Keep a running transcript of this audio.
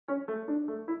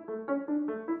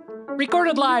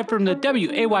Recorded live from the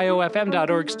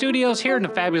WAYOFM.org studios here in the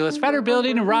fabulous Fetter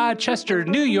Building in Rochester,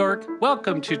 New York.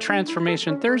 Welcome to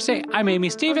Transformation Thursday. I'm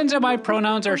Amy Stevens, and my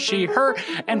pronouns are she, her,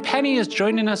 and Penny is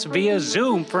joining us via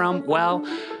Zoom from, well,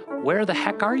 where the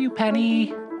heck are you,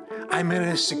 Penny? I'm in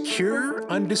a secure,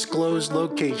 undisclosed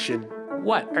location.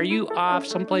 What, are you off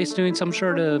someplace doing some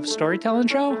sort of storytelling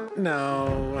show?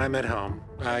 No, I'm at home.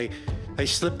 I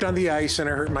slipped on the ice and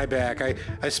I hurt my back.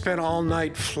 I spent all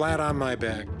night flat on my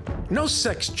back. No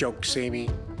sex jokes, Amy.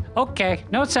 Okay,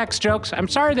 no sex jokes. I'm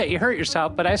sorry that you hurt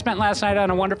yourself, but I spent last night on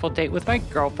a wonderful date with my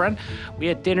girlfriend. We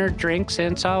had dinner, drinks,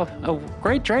 and saw a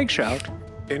great drag show.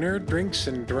 Dinner, drinks,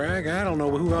 and drag? I don't know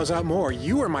who goes out more.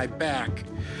 You or my back.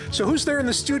 So who's there in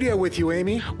the studio with you,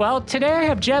 Amy? Well, today I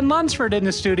have Jen Lunsford in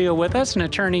the studio with us, an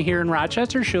attorney here in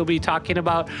Rochester. She'll be talking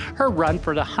about her run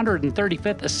for the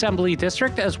 135th Assembly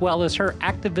District, as well as her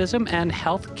activism and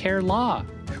health care law.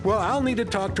 Well, I'll need to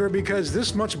talk to her because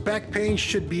this much back pain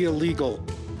should be illegal.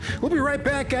 We'll be right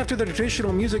back after the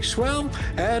traditional music swell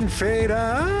and fade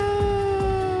out.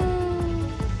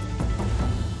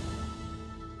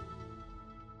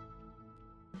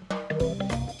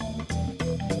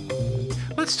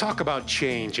 Let's talk about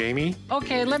change, Amy.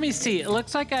 Okay, let me see. It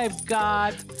looks like I've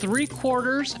got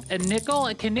 3/4, a nickel,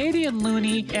 a Canadian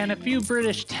loonie, and a few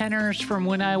British tenors from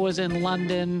when I was in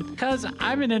London, because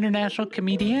I'm an international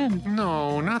comedian.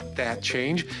 No, not that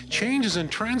change. Change is in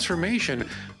transformation.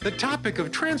 The topic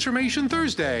of Transformation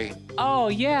Thursday. Oh,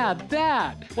 yeah,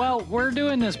 that. Well, we're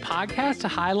doing this podcast to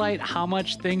highlight how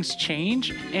much things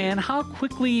change and how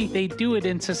quickly they do it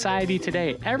in society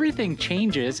today. Everything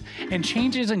changes, and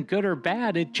change isn't good or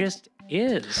bad. It just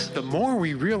is. The more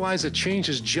we realize that change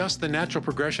is just the natural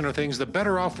progression of things, the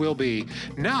better off we'll be.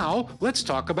 Now, let's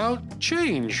talk about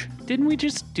change. Didn't we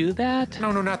just do that?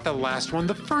 No, not the last one.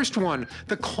 The first one.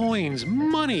 The coins,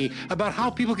 money, about how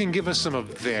people can give us some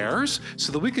of theirs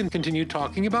so that we can continue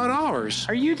talking about ours.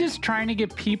 Are you just trying to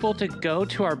get people to go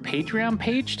to our Patreon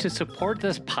page to support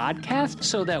this podcast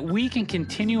so that we can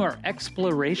continue our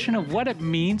exploration of what it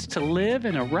means to live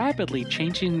in a rapidly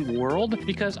changing world?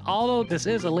 Because although this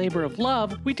is a labor of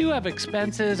love, we do have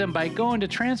expenses, and by going to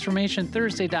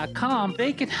transformationthursday.com,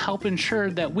 they can help ensure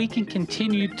that we can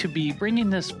continue to be bringing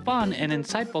this fun and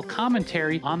insightful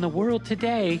commentary on the world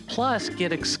today, plus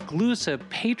get exclusive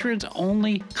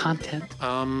patrons-only content.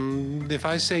 If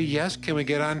I say yes, can we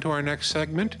get on to our next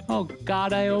segment? Oh,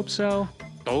 God, I hope so.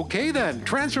 Okay then,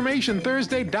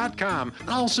 transformationthursday.com.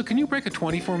 Also, can you break a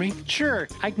 20 for me? Sure,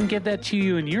 I can get that to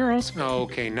you in euros.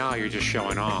 Okay, now you're just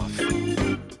showing off.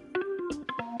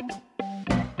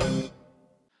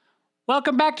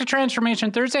 Welcome back to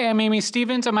Transformation Thursday. I'm Amy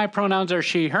Stevens, and my pronouns are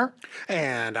she, her.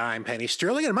 And I'm Penny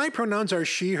Sterling, and my pronouns are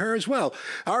she, her as well.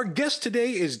 Our guest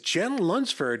today is Jen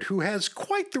Lunsford, who has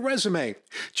quite the resume.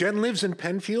 Jen lives in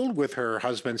Penfield with her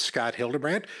husband, Scott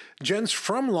Hildebrandt. Jen's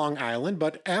from Long Island,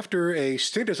 but after a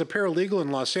stint as a paralegal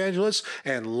in Los Angeles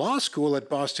and law school at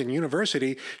Boston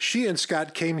University, she and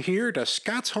Scott came here to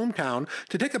Scott's hometown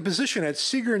to take a position at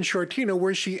Seeger and Shortino,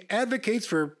 where she advocates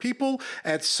for people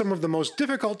at some of the most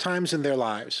difficult times in their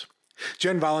lives.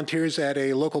 Jen volunteers at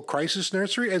a local crisis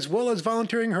nursery as well as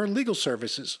volunteering her legal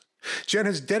services. Jen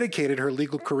has dedicated her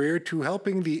legal career to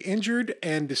helping the injured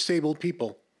and disabled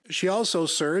people. She also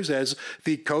serves as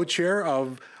the co-chair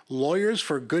of Lawyers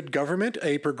for Good Government,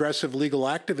 a progressive legal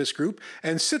activist group,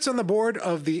 and sits on the board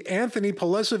of the Anthony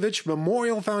Polesevich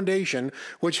Memorial Foundation,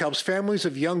 which helps families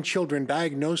of young children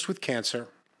diagnosed with cancer.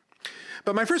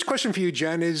 But my first question for you,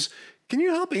 Jen, is can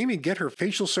you help Amy get her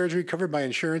facial surgery covered by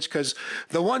insurance? Because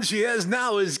the one she has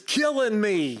now is killing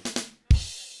me.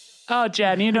 Oh,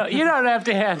 Jen, you don't have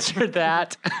to answer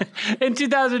that. In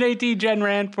 2018, Jen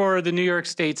ran for the New York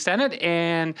State Senate,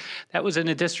 and that was in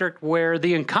a district where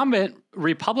the incumbent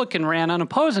Republican ran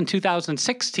unopposed in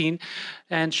 2016,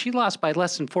 and she lost by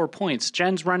less than 4 points.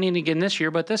 Jen's running again this year,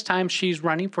 but this time she's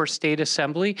running for state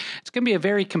assembly. It's going to be a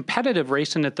very competitive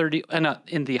race in the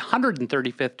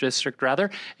 135th district,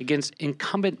 against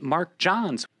incumbent Mark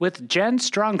Johns. With Jen's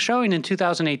strong showing in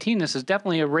 2018, this is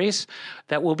definitely a race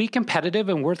that will be competitive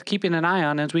and worth keeping an eye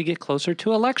on as we get closer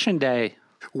to Election Day.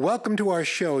 Welcome to our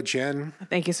show, Jen.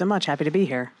 Thank you so much. Happy to be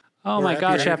here. Oh my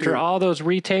gosh, after all those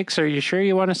retakes, are you sure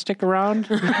you want to stick around?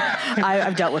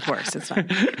 I've dealt with worse. It's fine.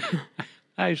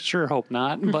 I sure hope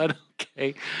not, but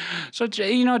okay. So,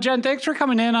 Jen, thanks for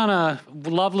coming in on a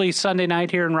lovely Sunday night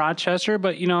here in Rochester.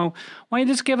 But, Why don't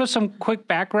you just give us some quick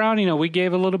background? We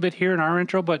gave a little bit here in our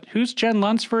intro, but who's Jen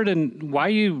Lunsford and why are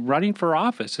you running for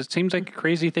office? It seems like a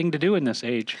crazy thing to do in this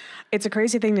age. It's a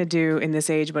crazy thing to do in this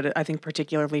age, but I think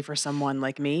particularly for someone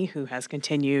like me who has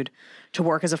continued to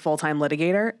work as a full-time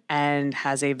litigator and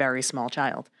has a very small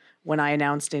child. When I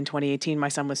announced in 2018, my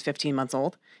son was 15 months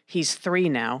old. He's 3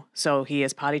 now, so he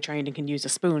is potty trained and can use a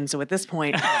spoon. So at this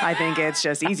point, I think it's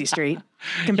just easy street.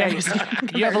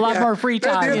 You have a lot more free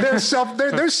time. They're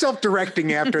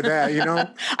self-directing after that,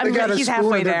 I mean, They got a he's spoon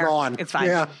halfway and they're there. gone. It's fine.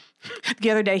 Yeah. The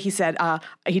other day, he said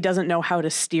he doesn't know how to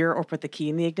steer or put the key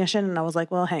in the ignition. And I was like,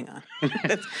 well, hang on.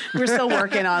 We're still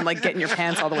working on getting your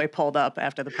pants all the way pulled up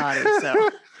after the potty.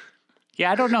 So. Yeah,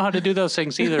 I don't know how to do those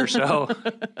things either, so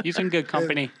he's in good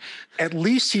company. At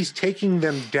least he's taking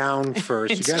them down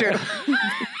first. It's true.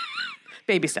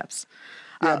 Baby steps.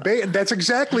 Yeah, that's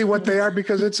exactly what they are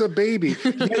because it's a baby.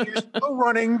 Yeah, you're still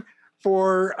running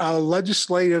for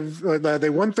legislative, the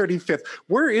 135th.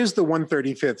 Where is the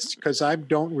 135th? Because I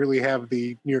don't really have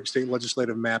the New York State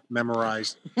legislative map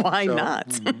memorized. Why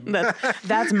not?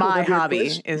 That's my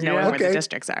hobby, is knowing where the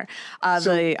districts are.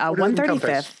 The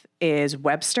 135th is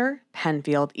Webster,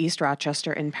 Penfield, East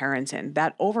Rochester, and Perrington.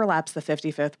 That overlaps the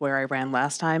 55th where I ran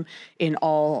last time in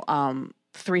all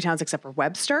 3 towns except for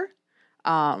Webster.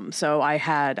 So I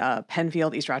had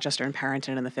Penfield, East Rochester, and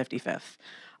Perrington in the 55th.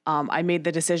 I made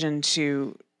the decision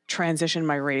to transition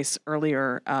my race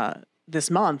earlier this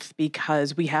month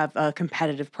because we have a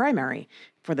competitive primary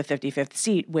for the 55th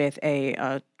seat with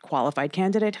a qualified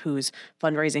candidate who's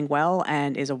fundraising well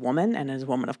and is a woman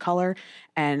of color.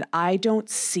 And I don't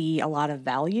see a lot of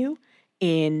value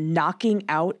in knocking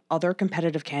out other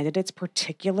competitive candidates,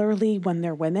 particularly when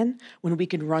they're women, when we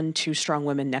can run 2 strong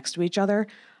women next to each other.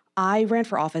 I ran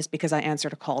for office because I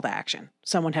answered a call to action.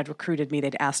 Someone had recruited me.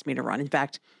 They'd asked me to run. In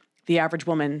fact, the average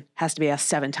woman has to be asked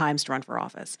 7 times to run for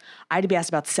office. I had to be asked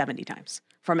about 70 times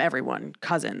from everyone,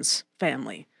 cousins,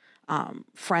 family,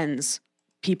 friends,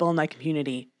 people in my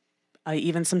community.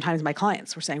 Even sometimes my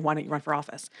clients were saying, why don't you run for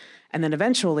office? And then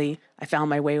eventually I found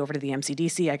my way over to the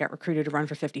MCDC. I got recruited to run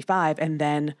for 55. And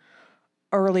then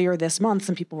earlier this month,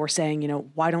 some people were saying,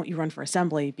 why don't you run for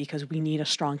assembly? Because we need a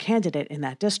strong candidate in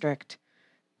that district.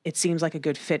 It seems like a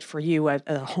good fit for you, a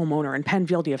homeowner in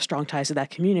Penfield. You have strong ties to that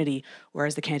community,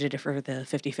 whereas the candidate for the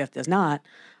 55th does not.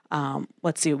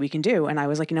 Let's see what we can do. And I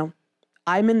was like,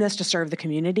 I'm in this to serve the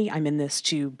community. I'm in this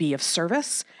to be of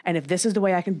service. And if this is the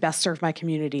way I can best serve my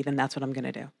community, then that's what I'm going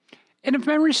to do. And if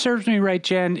memory serves me right,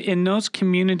 Jen, in those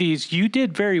communities, you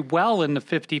did very well in the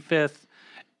 55th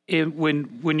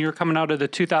when you're coming out of the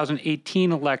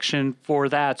 2018 election for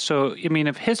that. So,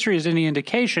 if history is any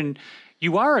indication,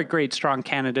 you are a great, strong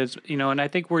candidate, and I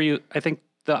think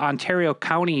the Ontario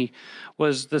County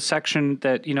was the section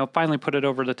that, finally put it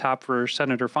over the top for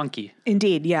Senator Funke.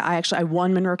 Indeed. Yeah. I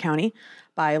won Monroe County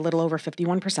by a little over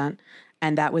 51%.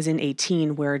 And that was in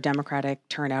 18 where Democratic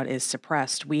turnout is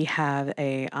suppressed. We have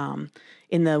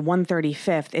in the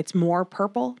 135th, it's more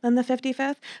purple than the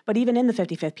 55th. But even in the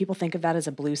 55th, people think of that as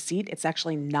a blue seat. It's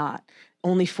actually not.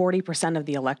 Only 40% of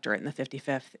the electorate in the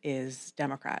 55th is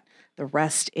Democrat. The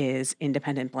rest is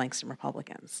independent, blanks, and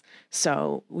Republicans.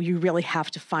 So you really have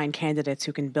to find candidates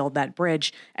who can build that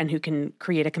bridge and who can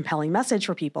create a compelling message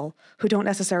for people who don't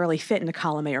necessarily fit into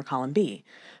column A or column B.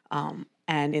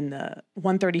 And in the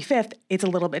 135th, it's a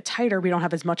little bit tighter. We don't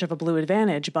have as much of a blue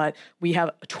advantage, but we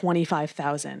have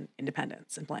 25,000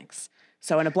 independents and blanks.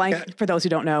 So in a blank, for those who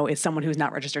don't know, is someone who's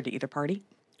not registered to either party.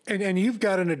 And you've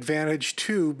got an advantage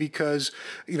too, because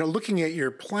looking at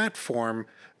your platform,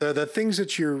 the things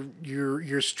that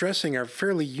you're stressing are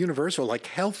fairly universal, like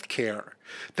healthcare.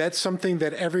 That's something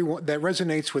that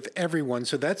resonates with everyone.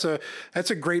 So that's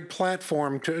a great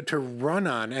platform to run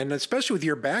on, and especially with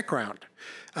your background,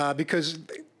 because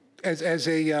as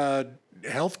a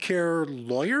healthcare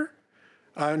lawyer,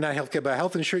 not healthcare, but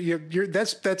health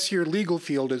insurance, that's your legal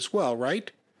field as well,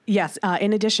 right? Yes.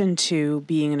 In addition to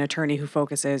being an attorney who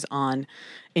focuses on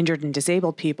injured and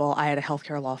disabled people, I had a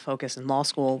healthcare law focus in law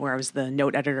school where I was the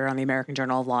note editor on the American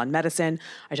Journal of Law and Medicine.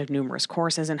 I took numerous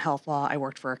courses in health law. I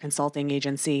worked for a consulting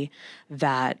agency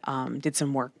that did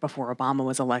some work before Obama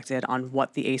was elected on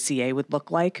what the ACA would look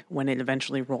like when it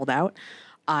eventually rolled out.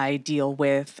 I deal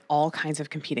with all kinds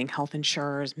of competing health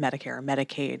insurers, Medicare,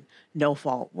 Medicaid,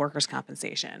 no-fault, workers'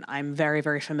 compensation. I'm very,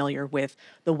 very familiar with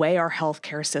the way our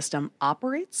healthcare system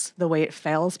operates, the way it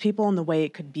fails people, and the way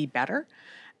it could be better.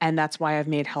 And that's why I've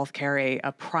made healthcare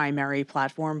a primary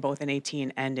platform, both in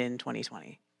 2018 and in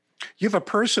 2020. You have a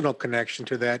personal connection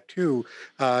to that, too.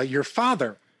 Your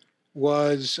father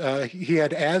he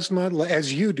had asthma,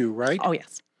 as you do, right? Oh,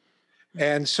 yes.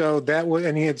 And so that was,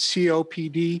 and he had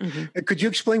COPD. Mm-hmm. Could you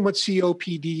explain what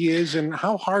COPD is, and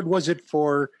how hard was it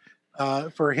for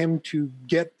him to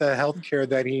get the health care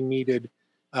that he needed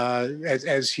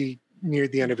as he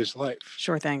neared the end of his life?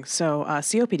 Sure thing. So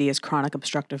COPD is chronic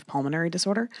obstructive pulmonary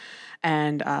disorder,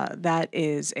 and that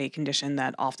is a condition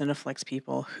that often afflicts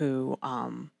people who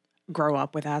grow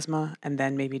up with asthma and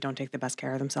then maybe don't take the best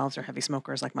care of themselves, or heavy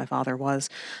smokers like my father was.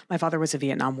 My father was a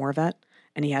Vietnam War vet,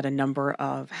 and he had a number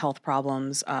of health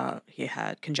problems. He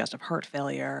had congestive heart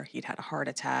failure. He'd had a heart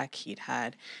attack. He'd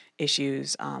had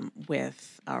issues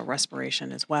with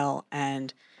respiration as well.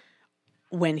 And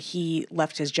when he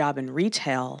left his job in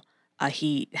retail,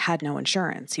 he had no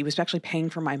insurance. He was actually paying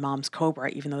for my mom's Cobra,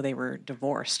 even though they were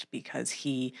divorced, because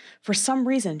he, for some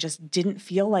reason, just didn't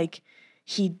feel like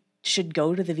he should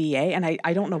go to the VA. And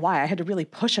I don't know why. I had to really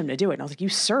push him to do it. And I was like, you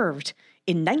served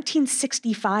in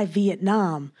 1965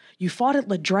 Vietnam. You fought at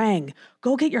Le Drang.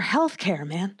 Go get your health care,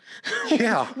 man.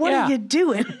 Yeah. What are you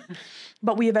doing?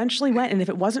 But we eventually went. And if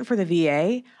it wasn't for the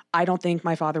VA, I don't think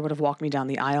my father would have walked me down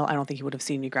the aisle. I don't think he would have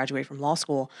seen me graduate from law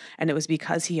school. And it was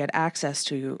because he had access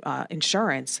to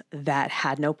insurance that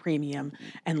had no premium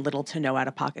and little to no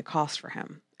out-of-pocket cost for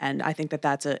him. And I think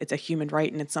that it's a human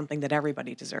right, and it's something that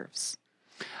everybody deserves.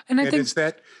 And I think, is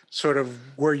that sort of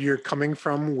where you're coming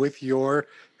from with your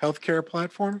healthcare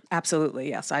platform? Absolutely,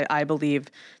 yes. I believe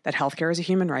that healthcare is a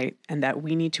human right, and that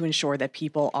we need to ensure that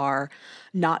people are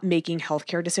not making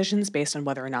healthcare decisions based on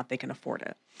whether or not they can afford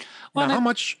it. Well, now, how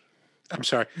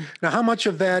much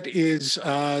of that is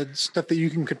stuff that you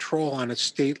can control on a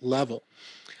state level?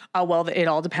 Well, it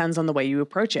all depends on the way you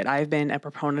approach it. I've been a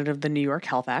proponent of the New York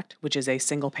Health Act, which is a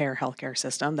single-payer healthcare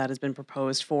system that has been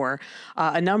proposed for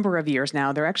a number of years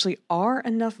now. There actually are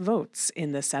enough votes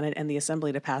in the Senate and the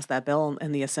Assembly to pass that bill,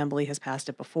 and the Assembly has passed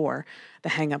it before. The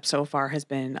hang-up so far has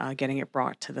been getting it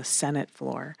brought to the Senate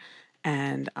floor.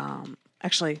 And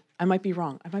actually, I might be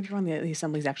wrong. The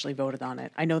Assembly's actually voted on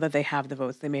it. I know that they have the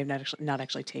votes. They may have not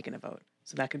actually taken a vote,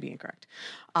 so that could be incorrect.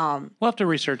 We'll have to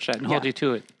research that and hold you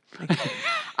to it.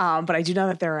 But I do know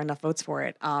that there are enough votes for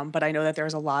it. But I know that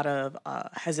there's a lot of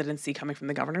hesitancy coming from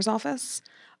the governor's office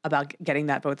about getting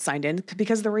that vote signed in,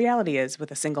 because the reality is,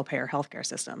 with a single-payer healthcare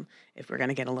system, if we're going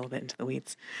to get a little bit into the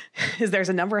weeds, is there's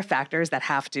a number of factors that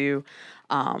have to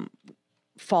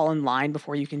fall in line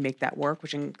before you can make that work,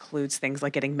 which includes things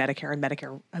like getting Medicare and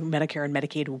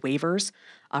Medicaid waivers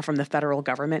from the federal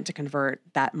government to convert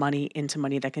that money into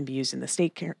money that can be used in the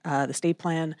state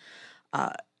plan.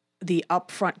 The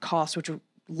upfront costs, which would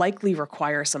likely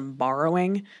require some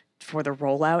borrowing for the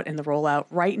rollout. And the rollout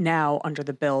right now under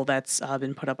the bill that's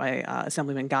been put up by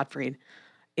Assemblyman Gottfried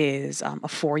is a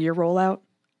 4-year rollout.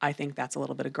 I think that's a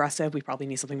little bit aggressive. We probably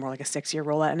need something more like a 6-year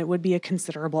rollout, and it would be a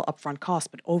considerable upfront cost.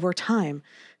 But over time,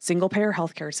 single-payer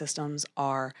healthcare systems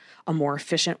are a more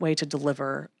efficient way to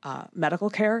deliver medical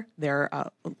care. They're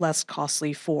less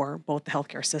costly for both the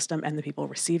healthcare system and the people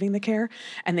receiving the care,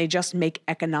 and they just make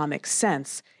economic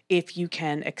sense if you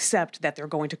can accept that they're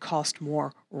going to cost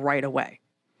more right away.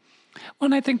 Well,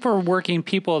 and I think for working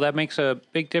people, that makes a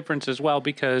big difference as well,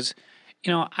 because,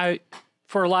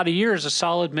 for a lot of years, a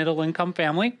solid middle-income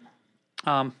family,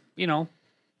 solid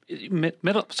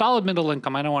middle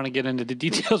income. I don't want to get into the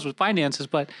details with finances,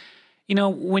 but,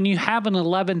 when you have an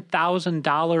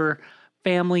 $11,000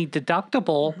 family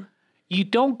deductible, you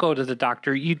don't go to the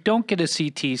doctor, you don't get a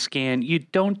CT scan, you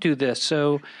don't do this.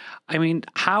 So,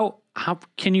 how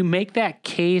can you make that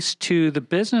case to the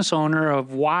business owner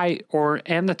of why,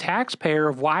 and the taxpayer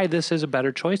of why this is a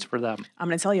better choice for them? I'm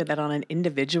going to tell you that on an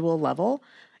individual level,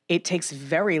 it takes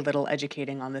very little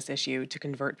educating on this issue to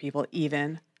convert people,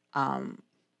 even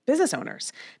business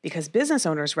owners, because business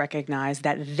owners recognize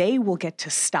that they will get to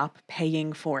stop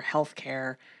paying for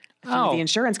healthcare through the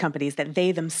insurance companies, that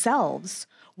they themselves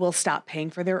will stop paying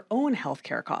for their own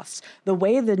healthcare costs. The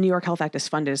way the New York Health Act is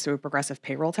funded is through a progressive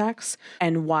payroll tax.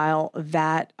 And while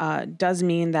that does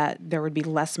mean that there would be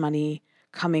less money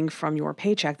coming from your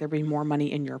paycheck, there'd be more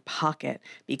money in your pocket,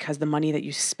 because the money that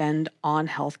you spend on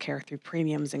healthcare through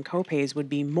premiums and copays would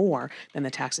be more than the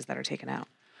taxes that are taken out.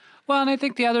 Well, and I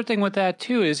think the other thing with that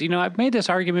too is, I've made this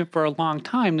argument for a long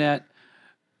time that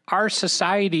our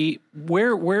society,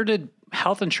 where did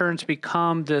health insurance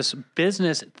become this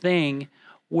business thing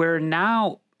where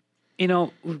now,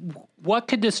 what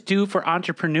could this do for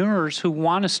entrepreneurs who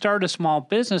want to start a small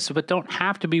business but don't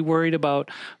have to be worried about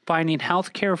finding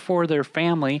health care for their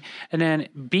family? And then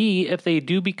B, if they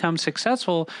do become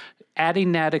successful,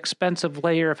 adding that expensive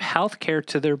layer of healthcare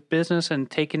to their business and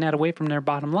taking that away from their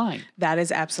bottom line. That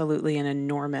is absolutely an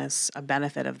enormous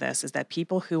benefit of this, is that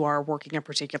people who are working a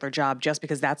particular job just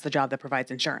because that's the job that provides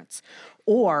insurance,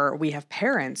 or we have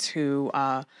parents who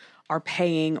are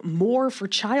paying more for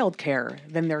childcare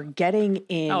than they're getting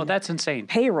in that's insane.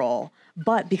 Payroll,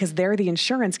 but because they're the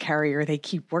insurance carrier, they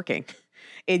keep working.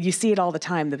 You see it all the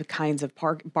time, the kinds of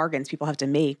bargains people have to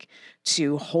make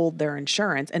to hold their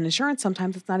insurance. And insurance,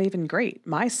 sometimes it's not even great.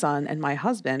 My son and my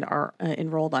husband are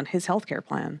enrolled on his healthcare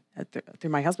plan through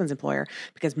my husband's employer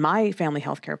because my family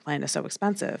healthcare plan is so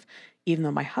expensive, even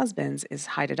though my husband's is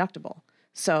high deductible.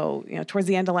 So, towards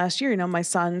the end of last year, my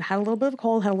son had a little bit of a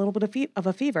cold, had a little bit of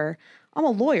a fever. I'm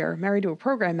a lawyer married to a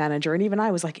program manager, and even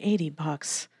I was like,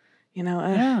 $80.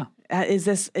 Is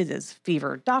this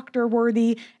fever doctor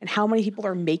worthy? And how many people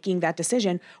are making that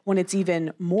decision when it's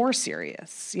even more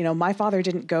serious? My father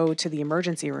didn't go to the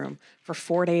emergency room for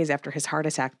 4 days after his heart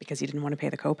attack because he didn't want to pay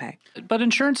the copay. But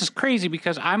insurance is crazy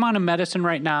because I'm on a medicine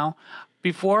right now.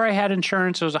 Before I had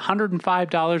insurance, it was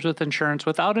 $105 with insurance.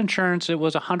 Without insurance, it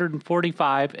was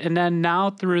 $145. And then now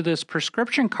through this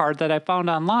prescription card that I found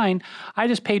online, I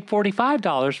just paid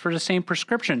 $45 for the same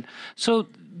prescription. So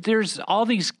there's all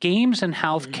these games in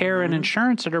healthcare and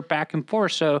insurance that are back and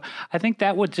forth. So I think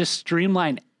that would just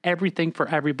streamline everything for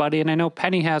everybody. And I know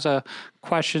Penny has a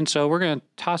question, so we're going to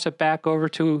toss it back over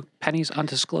to Penny's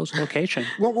undisclosed location.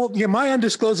 Well, my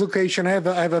undisclosed location, I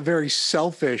have a very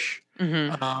selfish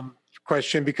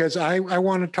question because I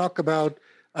want to talk about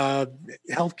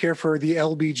healthcare for the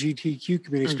LGBTQ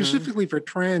community, specifically for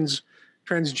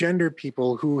transgender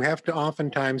people who have to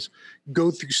oftentimes go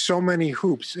through so many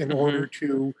hoops in order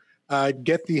to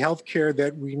get the healthcare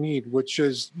that we need, which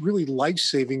is really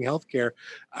life-saving healthcare.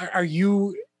 Are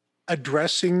you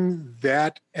addressing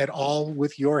that at all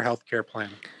with your healthcare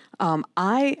plan?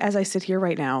 As I sit here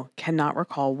right now, cannot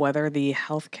recall whether the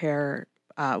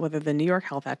whether the New York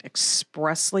Health Act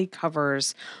expressly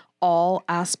covers all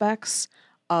aspects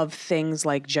of things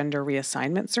like gender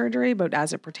reassignment surgery, but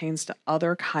as it pertains to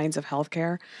other kinds of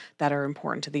healthcare that are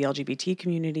important to the LGBT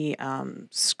community,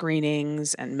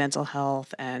 screenings and mental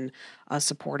health and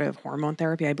supportive hormone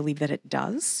therapy, I believe that it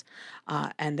does.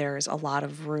 And there's a lot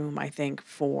of room, I think,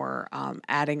 for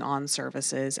adding on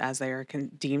services as they are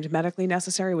deemed medically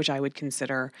necessary, which I would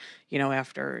consider,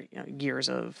 after years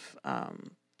of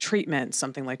treatment,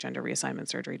 something like gender reassignment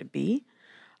surgery to be.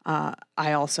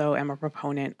 I also am a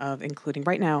proponent of including,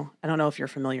 right now, I don't know if you're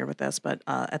familiar with this, but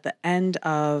at the end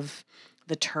of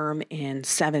the term in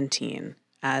 17,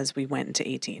 as we went into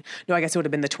 18, no, I guess it would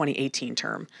have been the 2018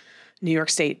 term, New York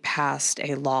State passed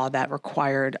a law that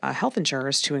required health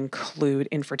insurers to include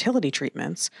infertility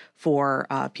treatments for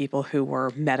people who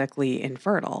were medically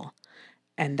infertile,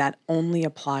 and that only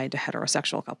applied to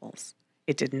heterosexual couples.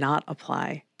 It did not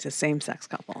apply to same-sex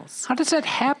couples. How does that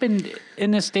happen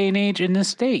in this day and age in this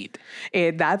state?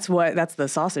 That's the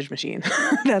sausage machine.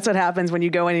 That's what happens when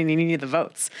you go in and you need the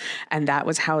votes. And that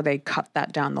was how they cut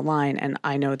that down the line. And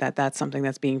I know that that's something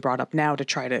that's being brought up now to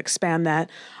try to expand that.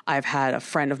 I've had a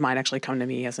friend of mine actually come to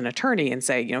me as an attorney and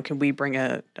say, can we bring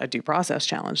a due process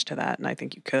challenge to that? And I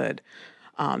think you could.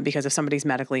 Because if somebody's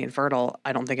medically infertile,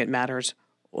 I don't think it matters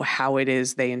how it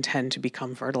is they intend to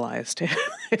become fertilized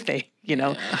if they, and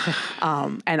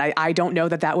I don't know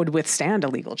that would withstand a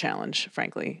legal challenge,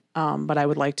 frankly. But I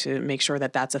would like to make sure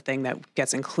that that's a thing that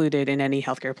gets included in any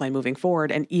healthcare plan moving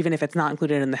forward. And even if it's not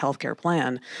included in the healthcare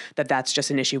plan, that's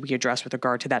just an issue we address with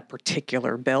regard to that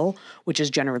particular bill, which is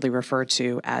generally referred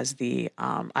to as the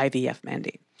IVF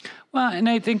mandate. Well, and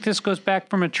I think this goes back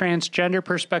from a transgender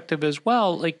perspective as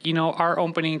well. Like, our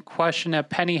opening question that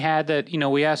Penny had that,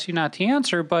 we asked you not to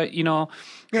answer, but,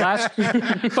 last...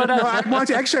 but, no, I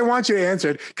want you to answer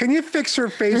it. Can you fix her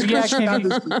face? Yeah,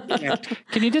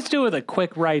 can you just do it with a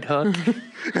quick right hook?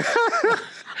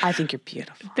 I think you're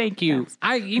beautiful. Thank you. Yes.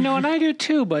 And I do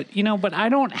too, but I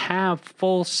don't have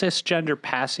full cisgender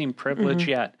passing privilege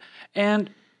yet. And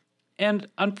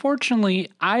unfortunately,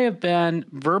 I have been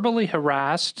verbally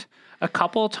harassed a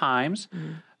couple of times.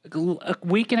 A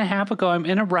week and a half ago, I'm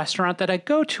in a restaurant that I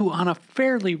go to on a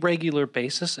fairly regular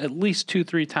basis, at least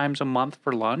 2-3 times a month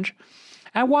for lunch.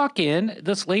 I walk in,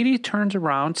 this lady turns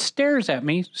around, stares at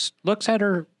me, looks at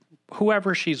her,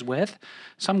 whoever she's with,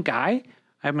 some guy,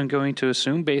 I'm going to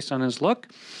assume based on his look,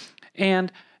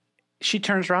 and she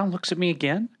turns around, looks at me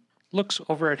again, looks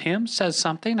over at him, says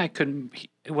something,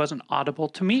 it wasn't audible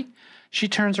to me. She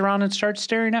turns around and starts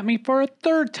staring at me for a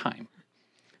third time.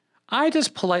 I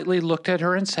just politely looked at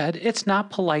her and said, "It's not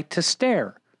polite to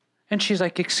stare." And she's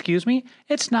like, "Excuse me?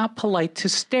 It's not polite to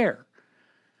stare."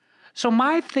 So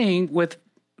my thing with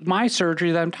my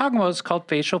surgery that I'm talking about is called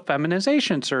facial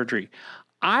feminization surgery.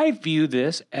 I view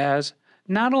this as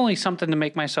not only something to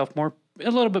make myself a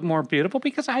little bit more beautiful,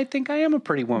 because I think I am a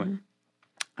pretty woman. Mm-hmm.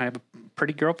 I have a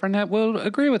pretty girlfriend that will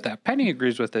agree with that. Penny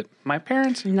agrees with it. My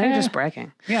parents... Now you're just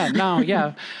bragging. Yeah, no,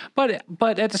 yeah. But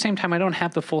at the same time, I don't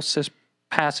have the full cis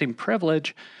passing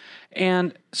privilege.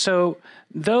 And so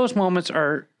those moments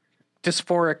are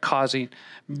dysphoric causing.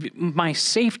 My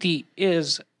safety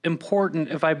is important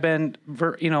if I've been,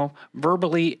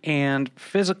 verbally and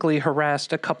physically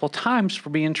harassed a couple times for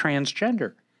being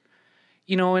transgender.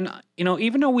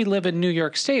 Even though we live in New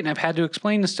York State, and I've had to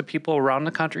explain this to people around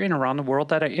the country and around the world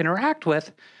that I interact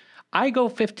with, I go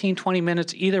 15, 20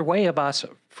 minutes either way of us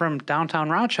from downtown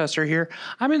Rochester here.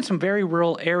 I'm in some very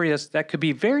rural areas that could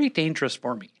be very dangerous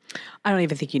for me. I don't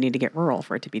even think you need to get rural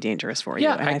for it to be dangerous for you.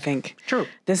 Yeah, and I think true.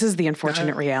 This is the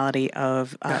unfortunate reality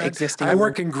of existing. I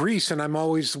work in Greece, and I'm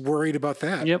always worried about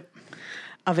that. Yep.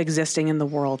 Of existing in the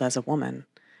world as a woman.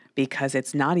 Because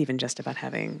it's not even just about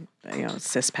having,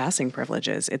 cis passing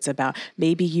privileges. It's about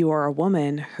maybe you are a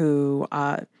woman who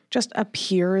just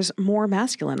appears more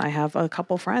masculine. I have a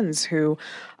couple friends who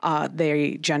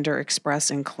they gender express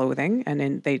in clothing,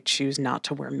 and they choose not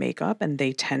to wear makeup, and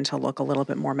they tend to look a little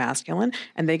bit more masculine,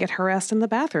 and they get harassed in the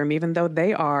bathroom, even though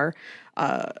they are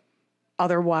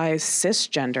otherwise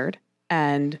cisgendered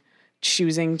and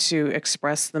choosing to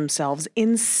express themselves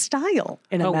in style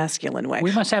in a masculine way.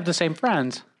 We must have the same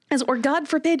friends. Or God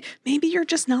forbid, maybe you're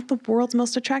just not the world's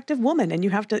most attractive woman and you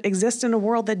have to exist in a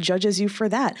world that judges you for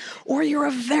that. Or you're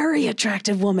a very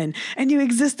attractive woman and you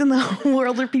exist in the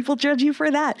world where people judge you for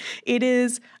that.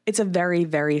 It's a very,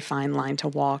 very fine line to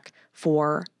walk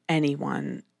for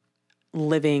anyone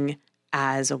living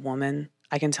as a woman.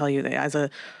 I can tell you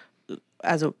that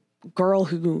as a girl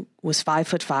who was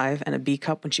 5'5" and a B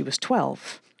cup when she was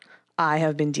 12, I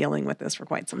have been dealing with this for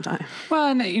quite some time. Well,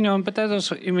 and but that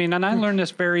also, and I learned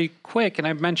this very quick, and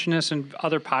I've mentioned this in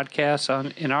other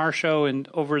podcasts in our show and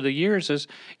over the years is,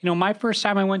 my first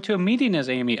time I went to a meeting as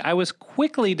Amy, I was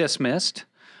quickly dismissed,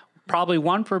 probably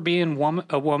one for being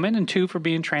a woman and two for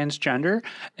being transgender.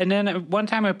 And then one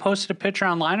time I posted a picture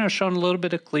online, I was showing a little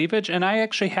bit of cleavage, and I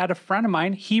actually had a friend of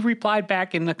mine, he replied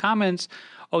back in the comments,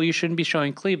 "Oh, you shouldn't be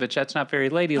showing cleavage. That's not very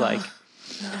ladylike."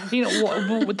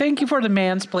 Thank you for the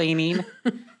mansplaining.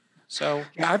 So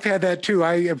yeah, I've had that too.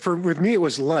 With me it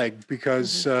was leg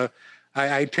because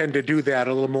I tend to do that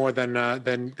a little more than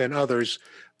others.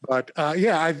 But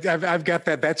I've got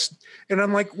that. And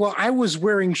I'm like, well, I was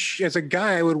wearing as a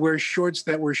guy, I would wear shorts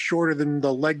that were shorter than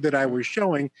the leg that I was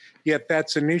showing. Yet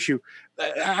that's an issue.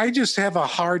 I just have a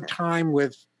hard time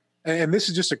with. And this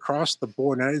is just across the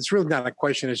board. And it's really not a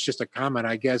question. It's just a comment,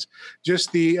 I guess.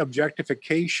 Just the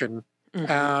objectification.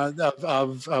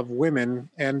 Of women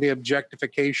and the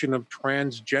objectification of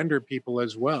transgender people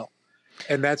as well.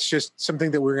 And that's just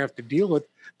something that we're going to have to deal with.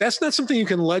 That's not something you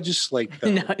can legislate,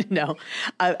 though. No.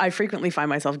 I frequently find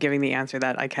myself giving the answer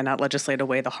that I cannot legislate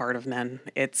away the heart of men.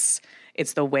 It's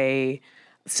the way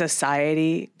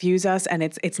society views us, and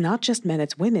it's not just men,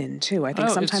 it's women too. I think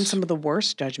sometimes some of the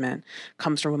worst judgment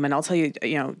comes from women. I'll tell you,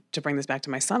 to bring this back to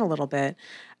my son a little bit,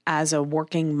 as a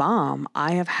working mom,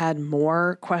 I have had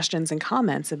more questions and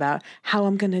comments about how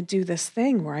I'm going to do this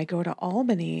thing where I go to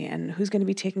Albany and who's going to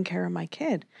be taking care of my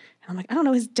kid. And I'm like, I don't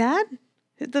know, his dad,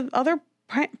 the other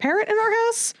parent in our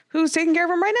house who's taking care of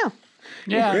him right now.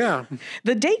 Yeah.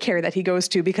 The daycare that he goes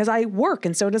to because I work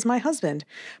and so does my husband.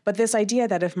 But this idea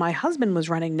that if my husband was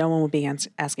running, no one would be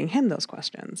asking him those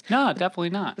questions. No, definitely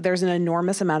not. But there's an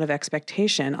enormous amount of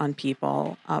expectation on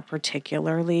people,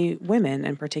 particularly women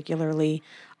and particularly,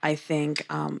 I think,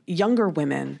 younger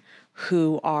women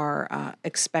who are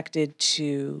expected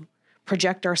to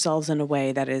project ourselves in a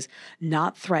way that is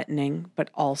not threatening,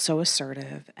 but also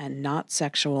assertive, and not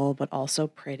sexual, but also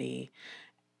pretty.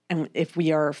 And if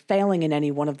we are failing in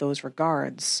any one of those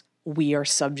regards, we are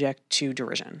subject to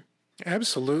derision.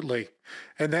 Absolutely.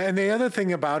 And the other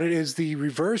thing about it is the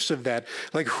reverse of that.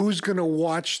 Like, who's going to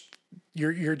watch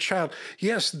your child?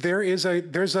 Yes, there's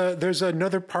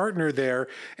another partner there.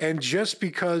 And just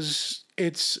because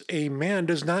it's a man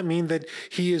does not mean that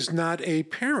he is not a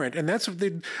parent. And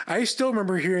I still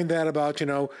remember hearing that about,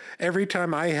 every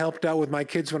time I helped out with my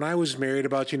kids when I was married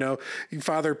about,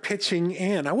 father pitching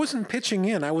in. I wasn't pitching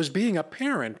in. I was being a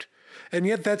parent. And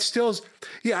yet that still is,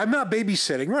 I'm not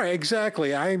babysitting. Right,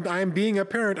 exactly. I'm being a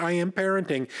parent. I am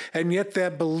parenting. And yet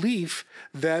that belief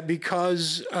that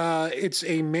because it's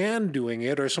a man doing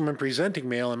it, or someone presenting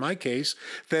male in my case,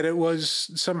 that it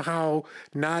was somehow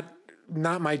not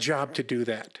my job to do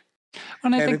that.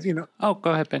 And I think, go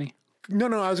ahead, Penny. No,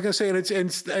 I was going to say,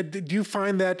 and do you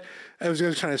find that, I was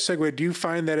going to try to segue, do you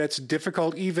find that it's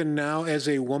difficult even now as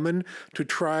a woman to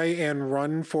try and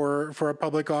run for a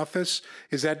public office?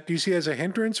 Do you see it as a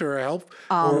hindrance or a help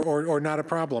or not a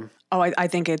problem? Oh, I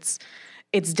think it's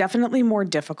definitely more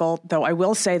difficult, though I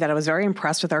will say that I was very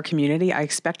impressed with our community. I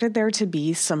expected there to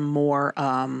be some more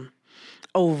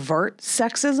overt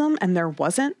sexism, and there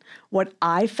wasn't. What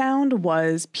I found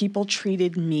was people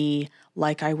treated me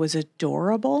like I was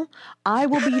adorable. I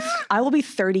will be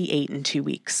 38 in 2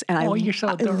 weeks, and you're so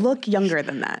adorable. I look younger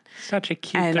than that. Such a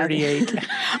cute 38.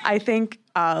 I think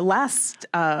last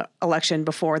election,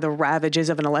 before the ravages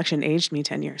of an election aged me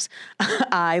 10 years,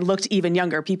 I looked even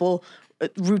younger. People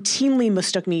routinely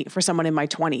mistook me for someone in my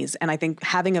 20s. And I think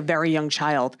having a very young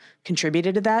child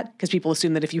contributed to that, because people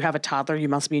assume that if you have a toddler, you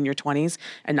must be in your 20s,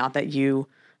 and not that you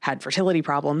had fertility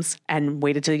problems and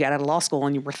waited till you got out of law school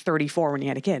and you were 34 when you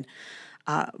had a kid.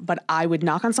 But I would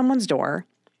knock on someone's door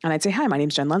and I'd say, "Hi, my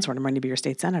name's Jen Lunsford. I'm running to be your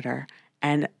state senator."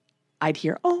 And I'd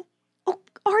hear, oh,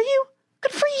 are you?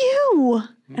 Good for you.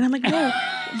 And I'm like, "No,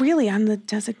 really, I'm the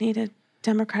designated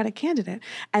Democratic candidate."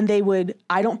 And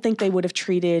I don't think they would have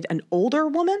treated an older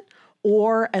woman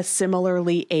or a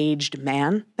similarly aged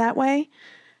man that way.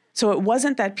 So it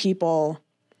wasn't that people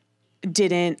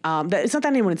didn't, it's not that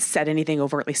anyone said anything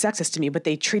overtly sexist to me, but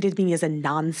they treated me as a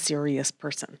non-serious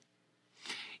person.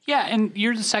 Yeah, and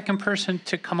you're the second person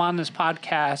to come on this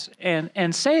podcast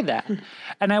and say that.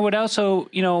 And I would also,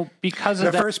 because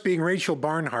of the first being Rachel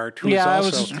Barnhart, who's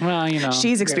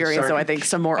she's experienced, though, I think,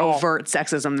 some more overt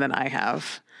sexism than I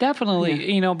have.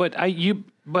 Definitely,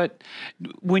 but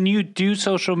when you do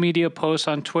social media posts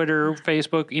on Twitter,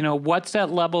 Facebook, what's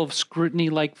that level of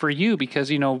scrutiny like for you?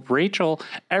 Because, Rachel,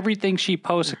 everything she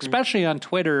posts, especially on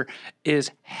Twitter, is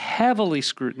heavily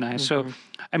scrutinized. So,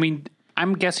 I mean,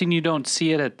 I'm guessing you don't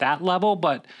see it at that level,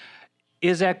 but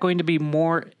is that going to be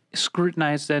more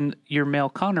scrutinized than your male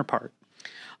counterpart?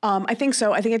 I think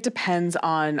so. I think it depends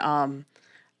on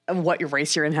what your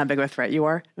race you're in, how big of a threat you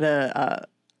are.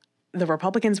 The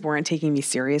Republicans weren't taking me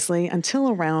seriously until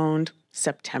around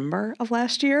September of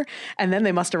last year. And then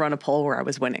they must have run a poll where I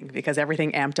was winning, because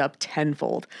everything amped up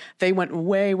tenfold. They went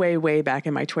way, way, way back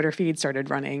in my Twitter feed, started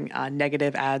running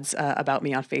negative ads about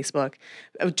me on Facebook,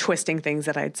 twisting things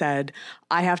that I'd said.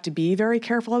 I have to be very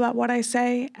careful about what I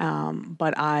say.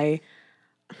 But I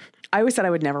always said I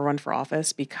would never run for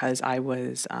office because I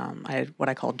had what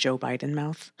I call Joe Biden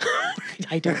mouth.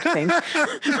 I don't think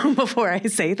before I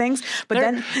say things.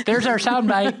 But there's our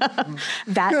soundbite.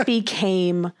 That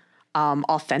became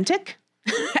authentic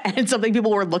and something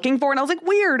people were looking for. And I was like,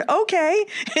 weird. Okay.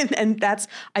 And that's,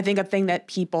 I think, a thing that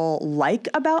people like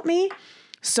about me.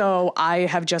 So I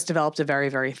have just developed a very,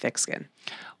 very thick skin.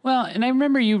 Well, and I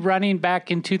remember you running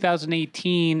back in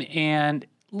 2018, and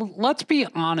let's be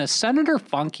honest, Senator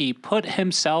Funke put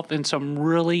himself in some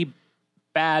really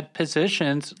bad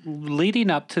positions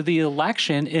leading up to the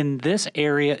election in this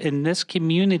area, in this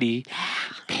community,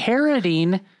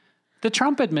 parroting the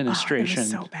Trump administration. It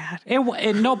was so bad.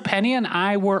 And Penny and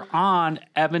I were on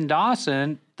Evan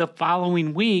Dawson the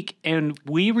following week, and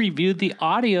we reviewed the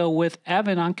audio with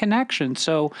Evan on Connection.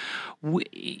 So,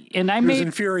 it was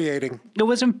infuriating. It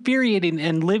was infuriating.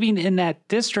 And living in that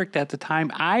district at the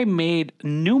time, I made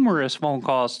numerous phone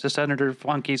calls to Senator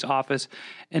Funke's office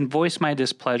and voiced my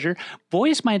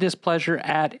displeasure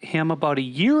at him about a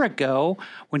year ago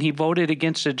when he voted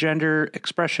against the Gender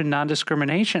Expression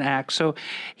Non-Discrimination Act. So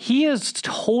he is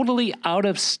totally out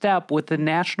of step with the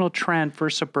national trend for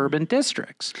suburban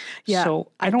districts. Yeah.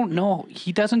 So I don't know.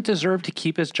 He doesn't deserve to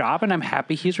keep his job, and I'm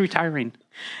happy he's retiring.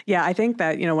 Yeah, I think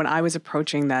that, when I was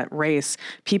approaching that race,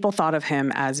 people thought of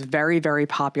him as very, very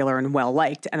popular and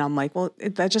well-liked. And I'm like, well,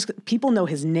 people know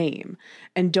his name.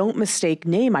 And don't mistake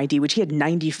name ID, which he had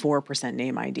 94%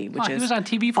 name ID, which he was on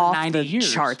TV for 90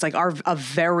 years. Charts. Like a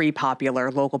very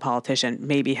popular local politician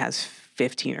maybe has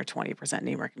 15 or 20%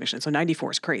 name recognition. So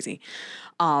 94 is crazy.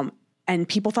 And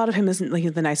people thought of him as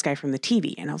like the nice guy from the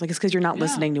TV. And I was like, it's because you're not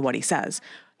listening to what he says.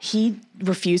 He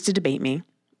refused to debate me,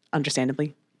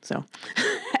 understandably. So,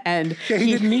 and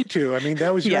he didn't need to. I mean,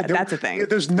 that was that's a thing.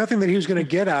 There's nothing that he was going to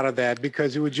get out of that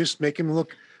because it would just make him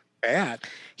look bad.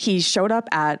 He showed up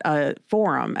at a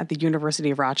forum at the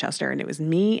University of Rochester, and it was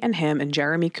me and him and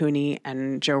Jeremy Cooney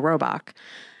and Joe Robach,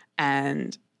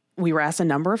 and we were asked a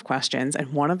number of questions,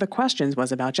 and one of the questions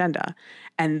was about gender.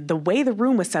 And the way the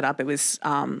room was set up, it was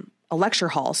a lecture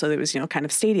hall, so it was kind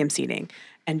of stadium seating.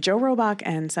 And Joe Robach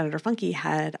and Senator Funke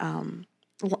had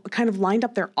kind of lined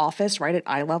up their office right at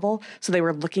eye level. So they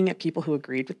were looking at people who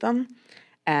agreed with them.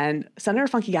 And Senator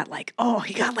Funke got like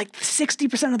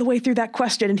 60% of the way through that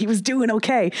question and he was doing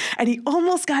okay. And he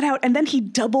almost got out. And then he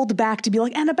doubled back to be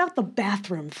like, and about the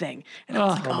bathroom thing. And I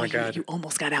was like, my God. You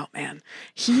almost got out, man.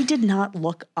 He did not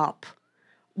look up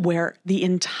where the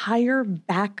entire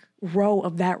back row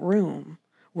of that room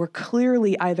were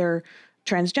clearly either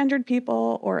transgendered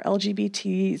people or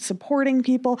LGBT supporting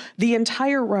people. The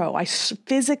entire row, I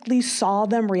physically saw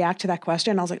them react to that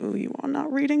question. I was like, oh, you are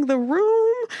not reading the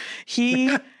room.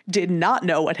 He did not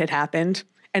know what had happened.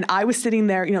 And I was sitting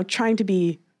there, trying to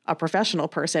be a professional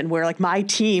person where like my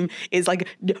team is like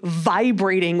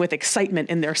vibrating with excitement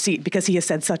in their seat because he has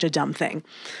said such a dumb thing.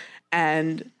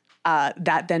 And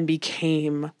that then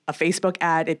became a Facebook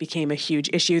ad. It became a huge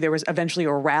issue. There was eventually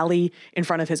a rally in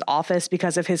front of his office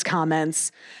because of his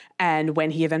comments. And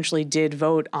when he eventually did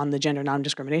vote on the Gender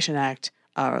Non-Discrimination Act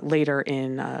later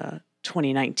in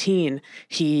 2019,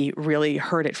 he really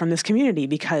heard it from this community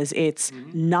because it's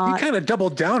not... He kind of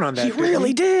doubled down on that. He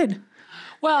really did.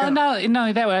 Well, not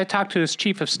only that, I talked to his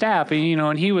chief of staff,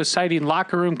 and he was citing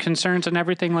locker room concerns and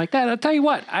everything like that. I'll tell you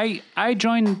what, I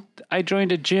joined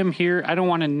a gym here. I don't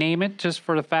want to name it just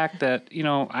for the fact that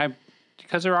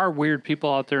because there are weird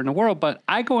people out there in the world. But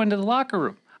I go into the locker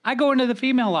room. I go into the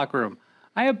female locker room.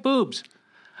 I have boobs.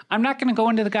 I'm not going to go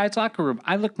into the guy's locker room.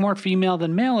 I look more female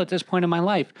than male at this point in my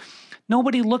life.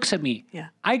 Nobody looks at me. Yeah.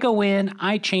 I go in,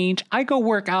 I change, I go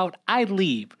work out, I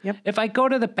leave. Yep. If I go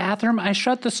to the bathroom, I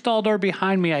shut the stall door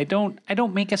behind me. I don't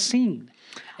make a scene.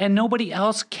 And nobody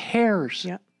else cares.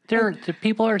 Yep. The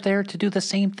people are there to do the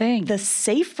same thing. The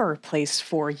safer place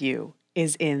for you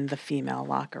is in the female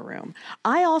locker room.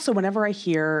 I also, whenever I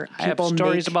hear people I have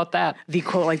stories about that. The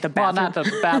quote, like the bathroom. Well, not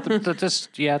the bathroom.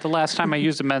 The last time I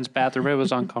used the men's bathroom, it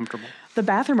was uncomfortable. The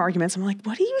bathroom arguments, I'm like,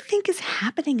 what do you think is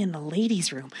happening in the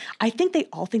ladies' room? I think they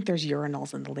all think there's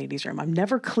urinals in the ladies' room. I'm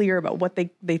never clear about what they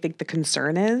think the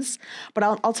concern is. But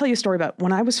I'll tell you a story about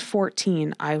when I was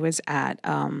 14, I was at,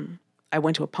 I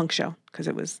went to a punk show because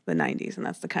it was the 90s, and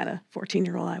that's the kind of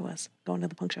 14-year-old I was, going to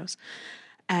the punk shows.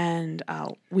 And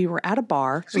we were at a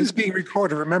bar. This is being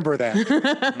recorded, remember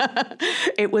that.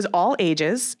 It was all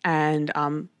ages, and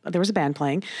there was a band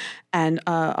playing, and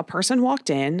a person walked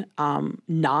in,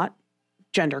 not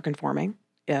gender conforming,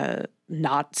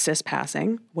 not cis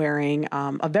passing, wearing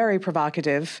a very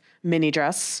provocative mini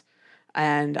dress,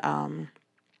 and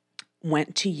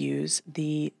went to use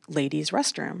the ladies'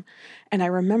 restroom. And I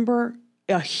remember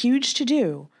a huge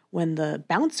to-do when the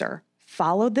bouncer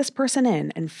followed this person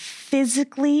in and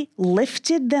physically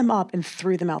lifted them up and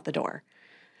threw them out the door.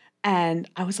 And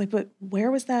I was like, but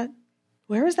where was that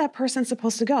person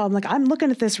supposed to go? I'm like, I'm looking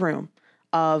at this room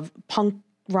of punk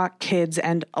rock kids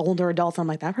and older adults. I'm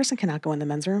like, that person cannot go in the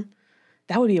men's room.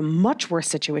 That would be a much worse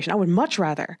situation. I would much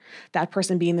rather that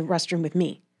person be in the restroom with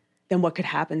me than what could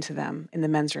happen to them in the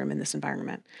men's room in this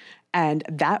environment. And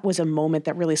that was a moment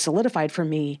that really solidified for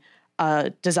me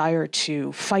a desire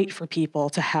to fight for people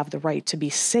to have the right to be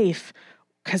safe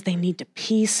because they need to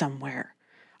pee somewhere.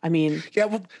 I mean... Yeah,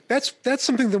 well, that's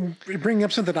something that bringing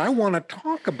up something I want to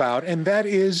talk about, and that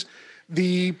is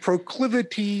the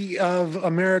proclivity of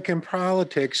American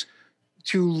politics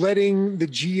to letting the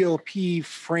GOP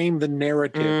frame the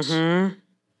narratives,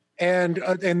 and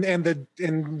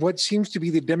what seems to be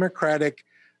the Democratic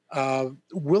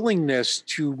willingness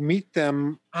to meet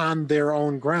them on their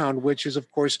own ground, which is, of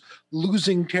course,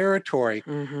 losing territory.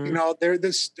 Going all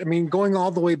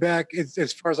the way back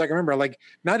as far as I can remember, like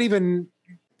not even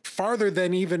farther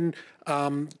than even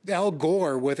Al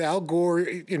Gore. With Al Gore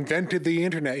invented the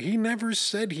internet. He never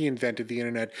said he invented the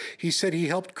internet. He said he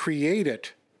helped create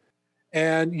it.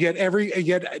 And yet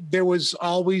there was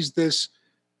always this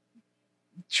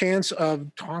chance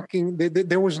of talking.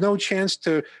 There was no chance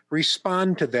to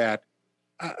respond to that.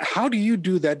 How do you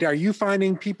do that? Are you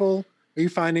finding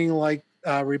like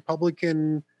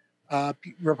Republicans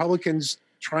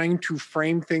trying to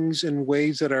frame things in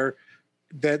ways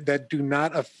that do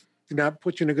not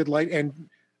put you in a good light? And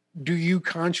do you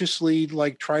consciously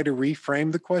like try to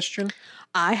reframe the question?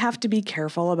 I have to be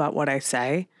careful about what I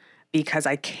say because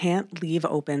I can't leave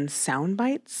open sound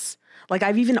bites. Like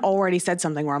I've even already said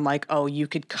something where I'm like, oh, you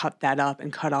could cut that up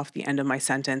and cut off the end of my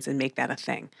sentence and make that a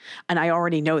thing. And I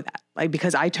already know that, like,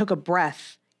 because I took a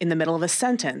breath in the middle of a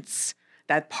sentence,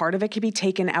 that part of it could be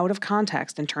taken out of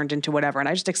context and turned into whatever. And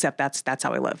I just accept that's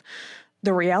how I live.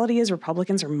 The reality is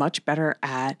Republicans are much better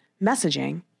at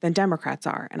messaging than Democrats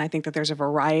are. And I think that there's a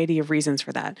variety of reasons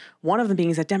for that. One of them being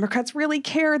is that Democrats really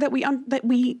care that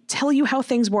we tell you how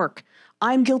things work.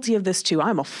 I'm guilty of this too.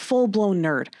 I'm a full-blown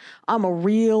nerd. I'm a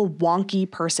real wonky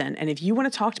person. And if you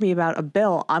want to talk to me about a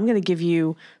bill, I'm going to give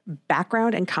you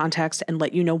background and context and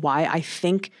let you know why I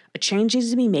think a change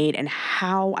needs to be made and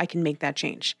how I can make that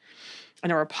change.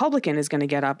 And a Republican is going to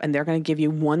get up and they're going to give you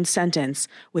one sentence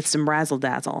with some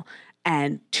razzle-dazzle.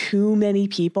 And too many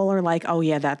people are like, oh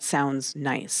yeah, that sounds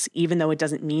nice, even though it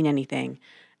doesn't mean anything.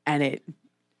 And it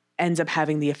ends up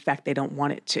having the effect they don't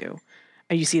want it to.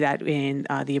 And you see that in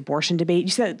the abortion debate. You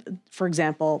see that, for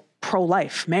example,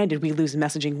 pro-life. Man, did we lose the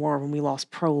messaging war when we lost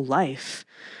pro-life.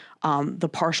 The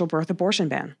partial birth abortion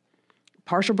ban.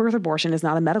 Partial birth abortion is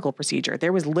not a medical procedure.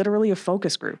 There was literally a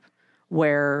focus group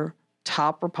where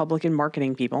top Republican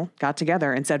marketing people got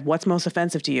together and said, what's most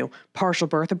offensive to you? Partial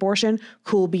birth abortion?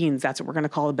 Cool beans. That's what we're going to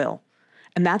call a bill.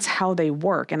 And that's how they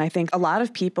work. And I think a lot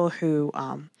of people who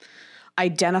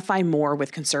identify more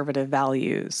with conservative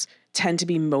values tend to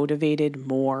be motivated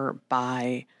more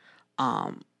by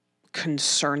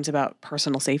concerns about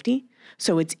personal safety.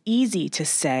 So it's easy to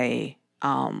say,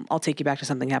 I'll take you back to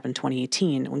something that happened in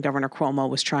 2018 when Governor Cuomo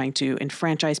was trying to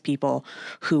enfranchise people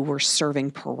who were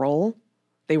serving parole.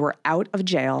 They were out of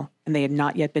jail and they had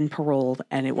not yet been paroled.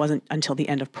 And it wasn't until the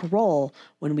end of parole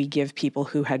when we give people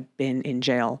who had been in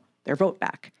jail their vote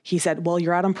back. He said, well,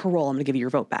 you're out on parole. I'm going to give you your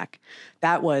vote back.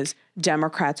 That was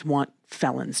Democrats want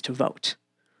felons to vote,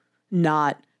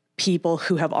 not people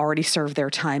who have already served their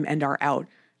time and are out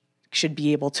should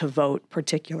be able to vote,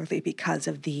 particularly because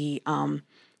of the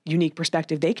unique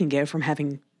perspective they can give from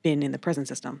having been in the prison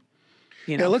system.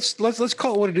 You know? Yeah, let's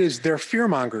call it what it is. They're fear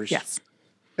mongers. Yes.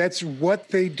 That's what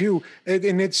they do, and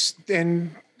they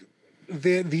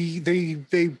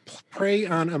prey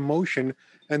on emotion,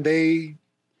 and I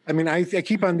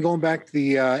keep on going back to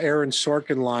the Aaron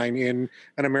Sorkin line in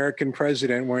An American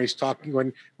President, where he's talking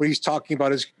when he's talking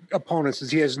about his opponents, is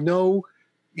he has no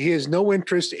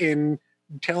interest in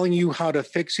telling you how to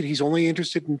fix it. He's only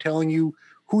interested in telling you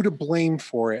who to blame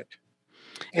for it,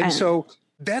 and so.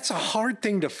 That's a hard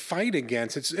thing to fight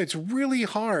against. It's really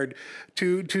hard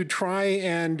to try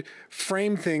and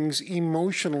frame things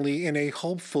emotionally in a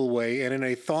hopeful way and in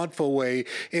a thoughtful way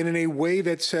and in a way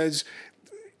that says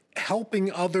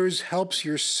helping others helps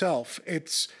yourself.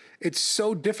 It's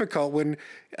so difficult when,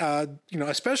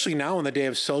 especially now in the day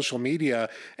of social media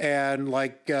and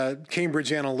like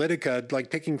Cambridge Analytica, like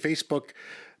taking Facebook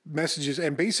messages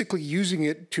and basically using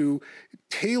it to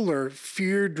tailor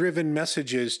fear-driven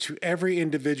messages to every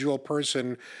individual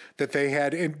person that they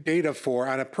had data for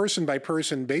on a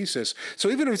person-by-person basis.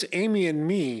 So even if it's Amy and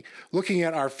me looking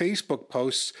at our Facebook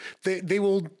posts,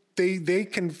 they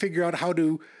can figure out how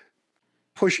to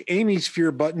push Amy's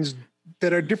fear buttons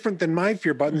that are different than my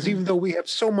fear buttons, even though we have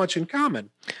so much in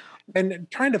common. And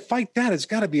trying to fight that has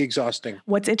got to be exhausting.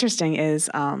 What's interesting is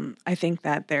I think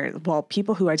that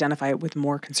people who identify with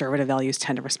more conservative values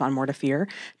tend to respond more to fear.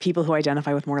 People who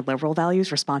identify with more liberal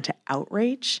values respond to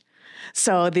outrage.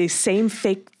 So the same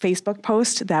fake Facebook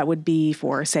post that would be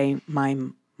for, say, my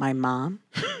mom,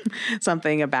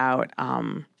 something about,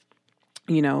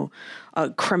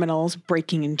 criminals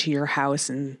breaking into your house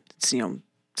and,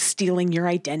 stealing your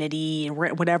identity and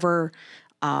whatever.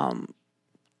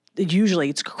 Usually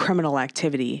it's criminal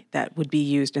activity that would be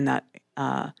used in that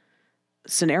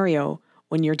scenario.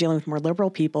 When you're dealing with more liberal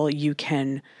people, you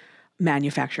can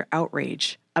manufacture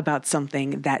outrage about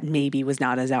something that maybe was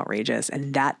not as outrageous,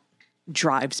 and that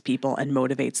drives people and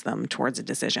motivates them towards a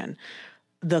decision.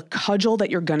 The cudgel that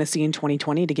you're going to see in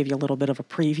 2020, to give you a little bit of a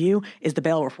preview, is the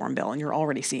bail reform bill, and you're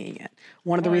already seeing it.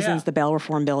 One of the reasons the bail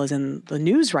reform bill is in the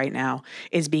news right now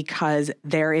is because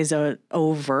there is an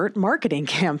overt marketing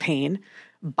campaign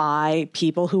by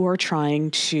people who are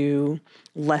trying to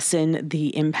lessen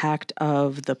the impact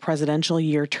of the presidential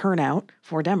year turnout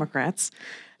for Democrats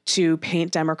to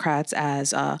paint Democrats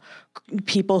as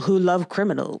people who love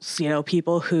criminals,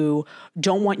 people who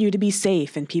don't want you to be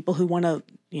safe and people who want to,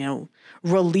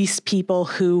 release people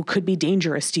who could be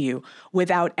dangerous to you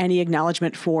without any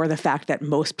acknowledgement for the fact that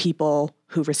most people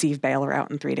who receive bail are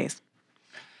out in 3 days.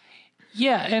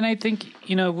 Yeah, and I think,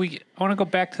 I want to go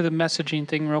back to the messaging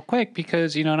thing real quick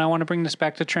because, and I want to bring this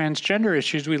back to transgender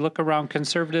issues. We look around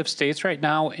conservative states right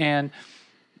now and,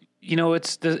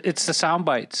 it's the sound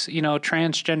bites.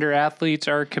 Transgender athletes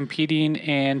are competing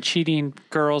and cheating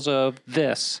girls of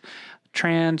this.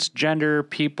 Transgender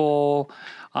people,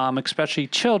 especially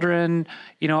children,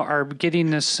 are getting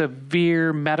this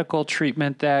severe medical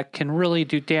treatment that can really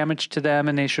do damage to them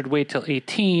and they should wait till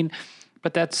 18.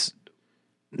 But that's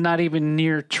not even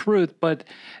near truth, but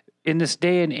in this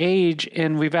day and age,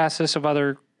 and we've asked this of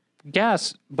other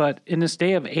guests, but in this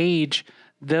day of age,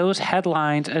 those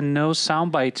headlines and those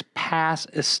sound bites pass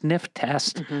a sniff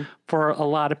test for a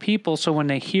lot of people. So when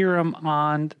they hear them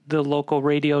on the local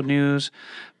radio news,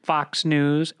 Fox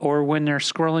News, or when they're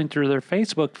scrolling through their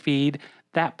Facebook feed,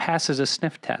 that passes a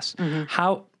sniff test.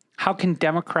 How can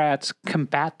Democrats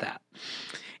combat that?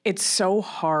 It's so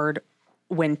hard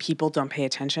when people don't pay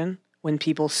attention, when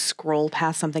people scroll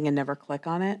past something and never click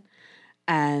on it.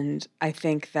 And I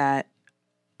think that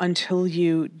until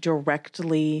you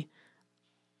directly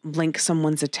link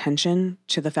someone's attention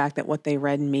to the fact that what they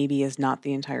read maybe is not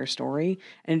the entire story,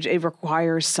 and it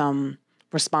requires some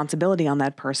responsibility on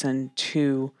that person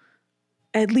to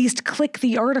at least click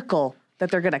the article that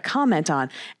they're going to comment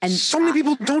on. And so many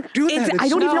people don't do that. I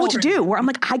don't even know what to do. Where I'm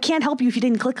like, I can't help you if you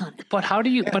didn't click on it. But how do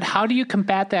you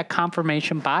combat that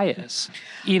confirmation bias?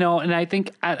 And I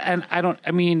think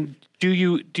do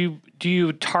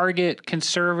you target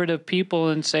conservative people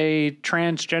and say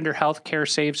transgender healthcare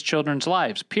saves children's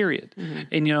lives, period?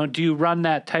 And do you run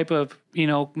that type of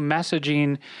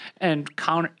messaging and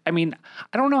counter? I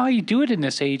don't know how you do it in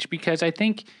this age, because I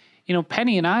think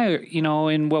Penny and I,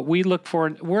 in what we look for,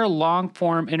 we're a long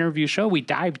form interview show. We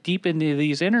dive deep into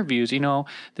these interviews.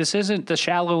 This isn't the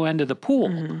shallow end of the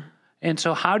pool. And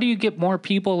so how do you get more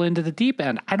people into the deep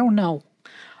end? I don't know.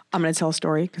 I'm going to tell a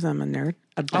story because I'm a nerd.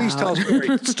 Please tell a story.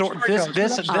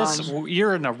 This,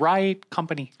 you're in the right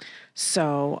company.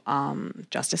 So,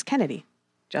 Justice Kennedy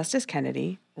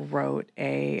wrote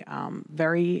a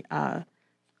very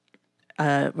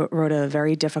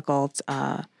difficult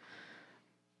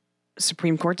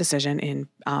Supreme Court decision in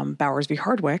Bowers v.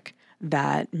 Hardwick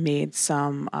that made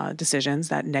some decisions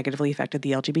that negatively affected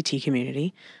the LGBT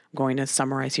community. I'm going to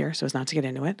summarize here so as not to get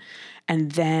into it.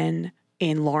 And then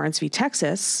in Lawrence v.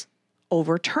 Texas,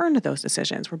 overturned those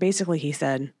decisions, where basically he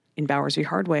said in Bowers v.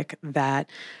 Hardwick that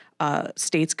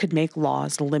states could make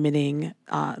laws limiting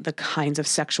the kinds of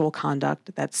sexual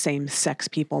conduct that same-sex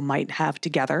people might have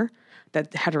together, that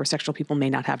heterosexual people may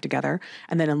not have together.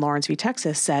 And then in Lawrence v.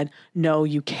 Texas said, no,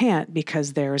 you can't,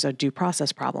 because there's a due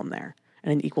process problem there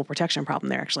and an equal protection problem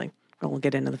there, actually. We'll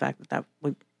get into the fact that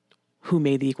who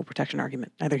made the equal protection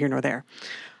argument, neither here nor there.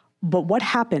 But what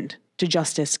happened to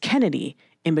Justice Kennedy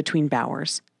in between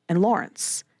Bowers and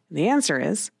Lawrence? And the answer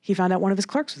is he found out one of his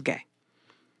clerks was gay.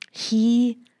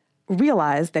 He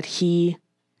realized that he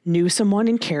knew someone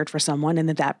and cared for someone, and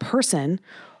that person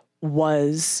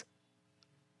was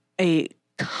a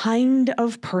kind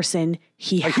of person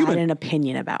he had an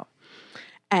opinion about.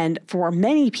 And for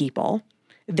many people,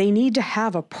 they need to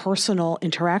have a personal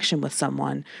interaction with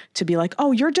someone to be like,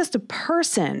 oh, you're just a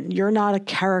person. You're not a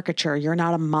caricature. You're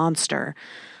not a monster.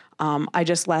 I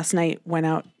just last night went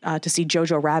out to see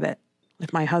Jojo Rabbit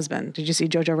with my husband. Did you see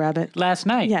Jojo Rabbit? Last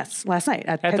night? Yes, last night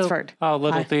at Pittsford.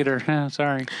 Little theater. Yeah,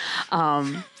 sorry.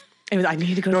 I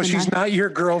needed to go. No, she's not your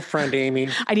girlfriend, Amy.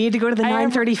 I needed to go to the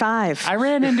 9:35. I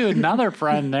ran into another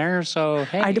friend there, so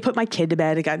hey. I had to put my kid to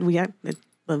bed.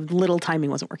 The little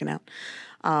timing wasn't working out.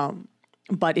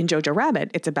 But in Jojo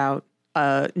Rabbit, it's about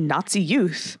a Nazi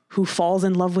youth who falls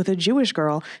in love with a Jewish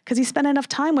girl because he spent enough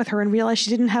time with her and realized she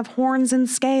didn't have horns and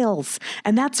scales,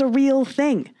 and that's a real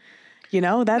thing.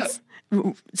 That's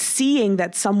seeing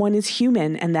that someone is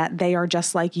human and that they are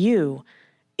just like you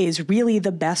is really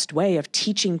the best way of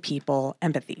teaching people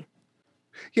empathy.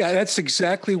 Yeah, that's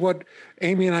exactly what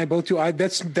Amy and I both do.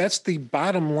 That's the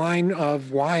bottom line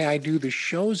of why I do the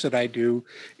shows that I do,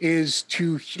 is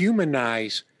to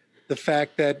humanize the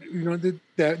fact that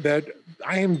that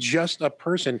I am just a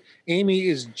person. Amy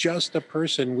is just a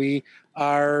person. We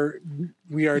are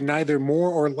neither more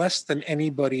or less than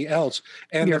anybody else.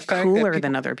 And you're the fact cooler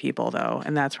than other people, though,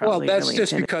 and that's probably that's really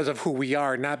just because of who we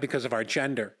are, not because of our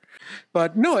gender.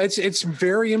 But no, it's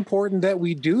very important that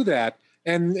we do that,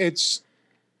 and it's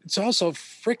also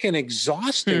freaking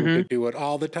exhausting to do it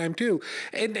all the time too,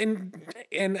 and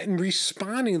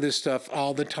responding to this stuff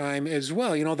all the time as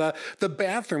well. The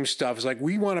bathroom stuff is like,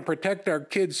 we want to protect our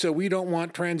kids, so we don't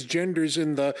want transgenders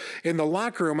in the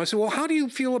locker room. I said, well, how do you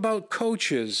feel about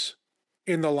coaches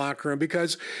in the locker room?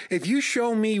 Because if you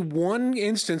show me one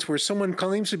instance where someone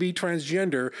claims to be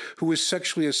transgender who is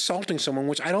sexually assaulting someone,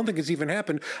 which I don't think has even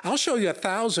happened, I'll show you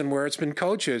 1,000 where it's been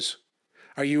coaches.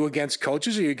 Are you against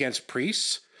coaches? Are you against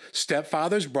priests,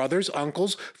 stepfathers, brothers,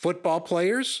 uncles, football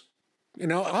players?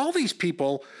 All these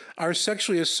people are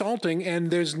sexually assaulting, and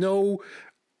there's no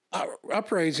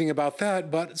uprising about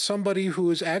that. But somebody who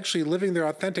is actually living their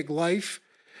authentic life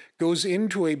goes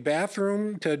into a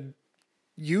bathroom to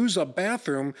use a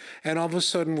bathroom, and all of a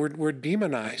sudden we're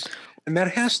demonized, and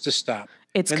that has to stop.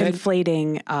 It's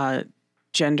conflating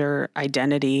gender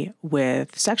identity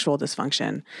with sexual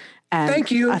dysfunction. And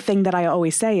thank you. A thing that I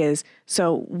always say is,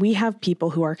 so we have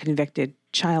people who are convicted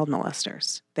child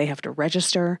molesters. They have to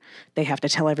register. They have to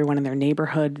tell everyone in their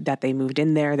neighborhood that they moved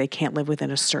in there. They can't live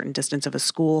within a certain distance of a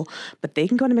school, but they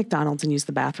can go to McDonald's and use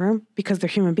the bathroom because they're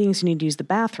human beings who need to use the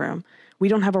bathroom. We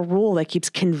don't have a rule that keeps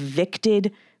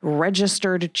convicted,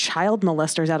 registered child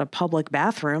molesters out of public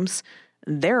bathrooms.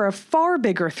 They're a far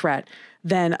bigger threat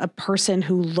than a person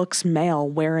who looks male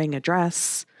wearing a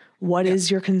dress. What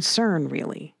is your concern,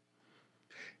 really?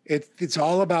 It's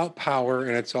all about power,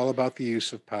 and it's all about the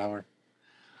use of power.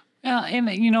 Yeah,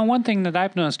 and one thing that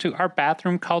I've noticed too, our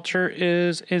bathroom culture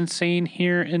is insane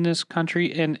here in this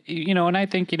country, and and I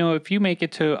think if you make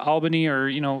it to Albany, or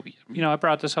I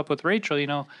brought this up with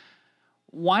Rachel,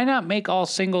 why not make all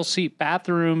single seat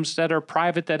bathrooms that are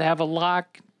private that have a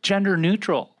lock gender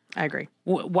neutral? I agree.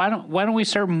 Why don't we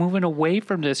start moving away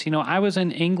from this? I was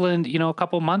in England, a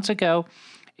couple months ago.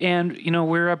 And, we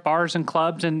were at bars and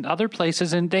clubs and other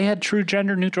places, and they had true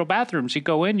gender-neutral bathrooms. You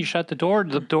go in, you shut the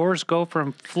doors go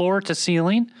from floor to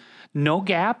ceiling, no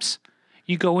gaps.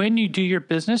 You go in, you do your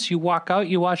business, you walk out,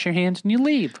 you wash your hands, and you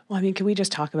leave. Well, I mean, can we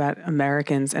just talk about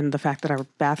Americans and the fact that our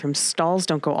bathroom stalls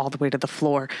don't go all the way to the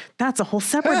floor? That's a whole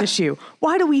separate issue.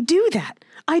 Why do we do that?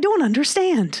 I don't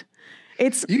understand.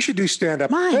 You should do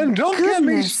stand-up. And don't get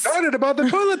me started about the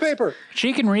toilet paper.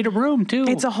 She can read a room, too.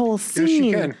 It's a whole scene. Yes,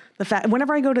 she can. The fact,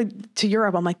 whenever I go to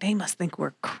Europe, I'm like, they must think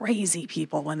we're crazy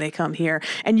people when they come here.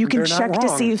 And you can check to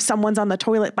see if someone's on the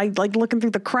toilet by looking through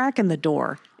the crack in the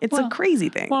door. It's a crazy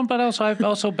thing. Well, but also I've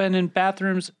also been in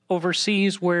bathrooms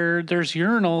overseas where there's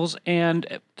urinals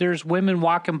and there's women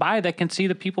walking by that can see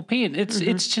the people peeing.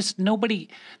 It's just nobody,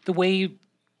 the way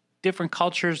different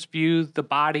cultures view the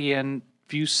body and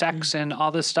view sex and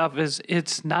all this stuff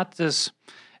it's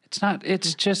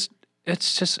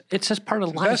just part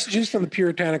of life. That's just from the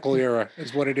puritanical era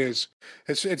is what it is.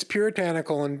 It's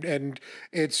puritanical and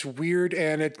it's weird,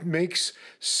 and it makes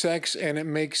sex and it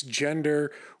makes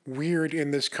gender weird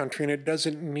in this country, and it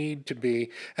doesn't need to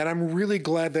be. And I'm really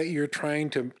glad that you're trying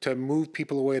to move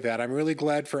people away that. I'm really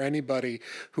glad for anybody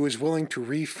who is willing to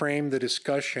reframe the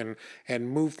discussion and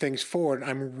move things forward.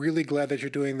 I'm really glad that you're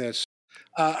doing this.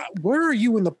 Where are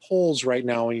you in the polls right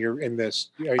now when you're in this?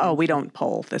 We don't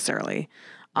poll this early.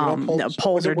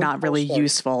 Polls are not really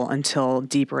useful until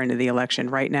deeper into the election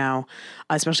right now,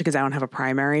 especially because I don't have a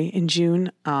primary in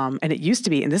June. And it used to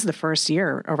be, and this is the first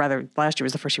year, or rather last year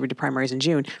was the first year we did primaries in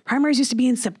June. Primaries used to be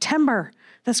in September.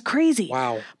 That's crazy.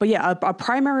 Wow. But yeah, a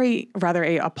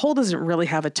poll doesn't really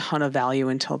have a ton of value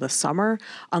until the summer,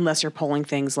 unless you're polling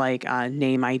things like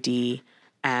name ID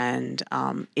and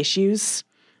issues.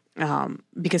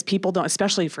 Because people don't,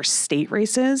 especially for state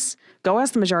races, go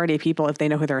ask the majority of people if they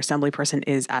know who their assembly person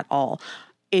is at all.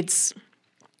 It's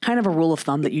kind of a rule of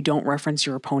thumb that you don't reference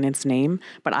your opponent's name.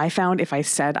 But I found if I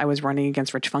said I was running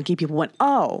against Rich Funky, people went,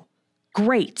 "Oh,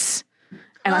 great."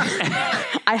 And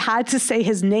I had to say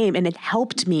his name, and it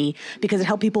helped me because it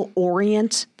helped people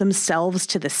orient themselves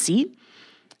to the seat.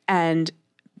 And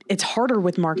it's harder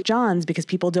with Mark Johns because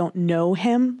people don't know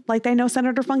him like they know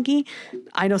Senator Funky.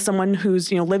 I know someone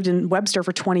who's, lived in Webster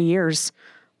for 20 years.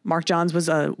 Mark Johns was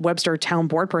a Webster town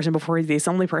board person before he's the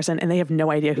assembly person, and they have no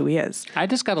idea who he is. I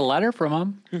just got a letter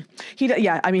from him.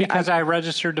 Because I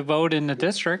registered to vote in the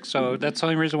district, so that's the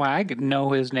only reason why I could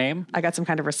know his name. I got some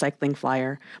kind of recycling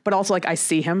flyer, but also I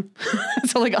see him,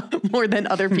 so more than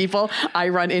other people, I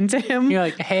run into him. You're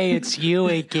like, "Hey, it's you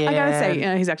again." I gotta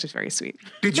say, he's actually very sweet.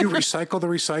 Did you recycle the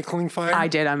recycling flyer? I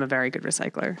did. I'm a very good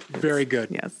recycler. Very good.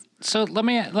 Yes. So let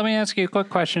me ask you a quick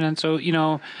question. And so,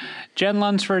 Jen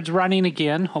Lunsford's running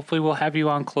again. Hopefully we'll have you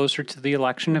on closer to the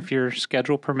election if your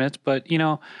schedule permits. But,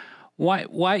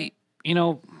 why,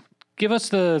 give us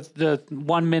the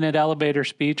 1 minute elevator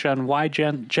speech on why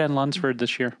Jen Lunsford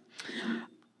this year.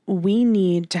 We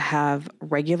need to have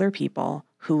regular people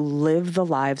who live the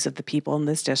lives of the people in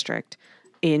this district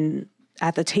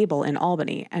at the table in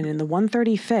Albany. And in the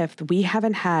 135th, we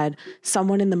haven't had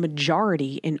someone in the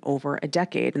majority in over a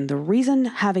decade. And the reason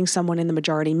having someone in the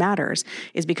majority matters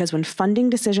is because when funding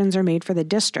decisions are made for the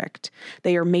district,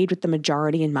 they are made with the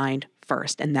majority in mind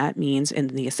first. And that means in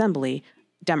the assembly,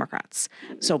 Democrats.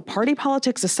 So party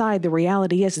politics aside, the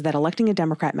reality is that electing a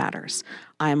Democrat matters.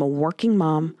 I am a working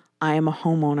mom. I am a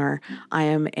homeowner. I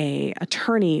am an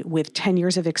attorney with 10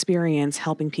 years of experience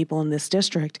helping people in this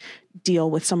district deal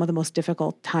with some of the most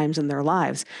difficult times in their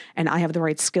lives. And I have the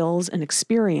right skills and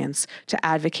experience to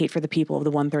advocate for the people of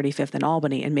the 135th in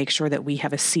Albany and make sure that we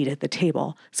have a seat at the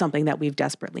table, something that we've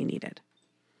desperately needed.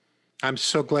 I'm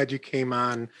so glad you came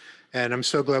on And I'm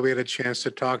so glad we had a chance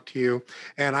to talk to you.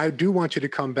 And I do want you to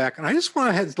come back. And I just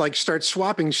want to start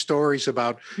swapping stories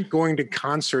about going to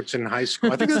concerts in high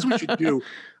school. I think that's what we should do.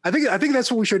 I think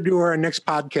that's what we should do our next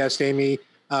podcast, Amy.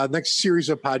 Next series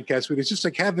of podcasts. We could just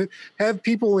have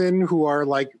people in who are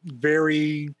like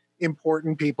very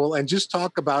important people and just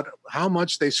talk about how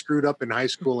much they screwed up in high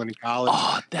school and in college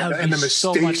and the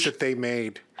mistakes that they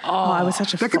made. I was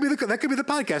such a that could be the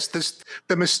podcast.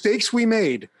 The mistakes we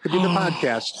made could be the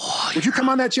podcast. Would you come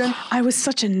on that, Jen? I was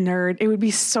such a nerd. It would be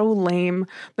so lame.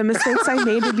 The mistakes I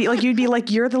made would be like, you'd be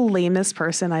like, you're the lamest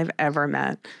person I've ever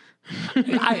met.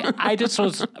 I just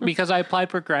was, because I applied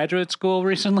for graduate school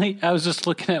recently, I was just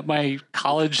looking at my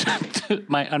college,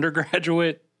 my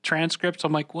undergraduate transcripts.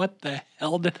 I'm like, what the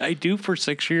hell did I do for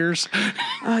 6 years?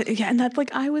 And that's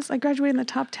like, I graduated in the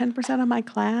top 10% of my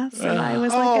class, and I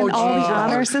was like in all the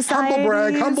honor societies.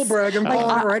 Humble brag. I'm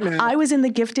calling it right now. I was in the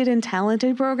gifted and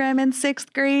talented program in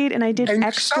 6th grade, and I did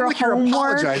extra homework. You're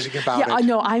apologizing about it. Yeah, I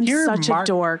know. I'm such a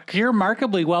dork. You're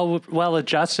remarkably well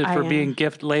adjusted for being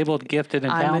labeled gifted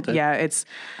and talented. It's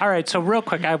all right. So real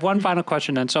quick, I have one final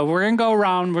question then. So we're gonna go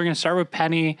around. We're gonna start with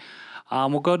Penny.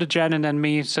 We'll go to Jen and then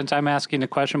me since I'm asking the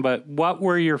question, but what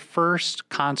were your first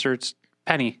concerts,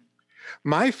 Penny?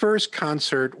 My first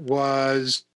concert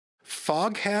was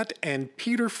Foghat and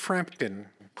Peter Frampton.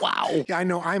 Wow. Yeah, I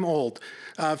know, I'm old.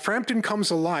 Frampton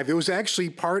Comes Alive. It was actually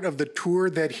part of the tour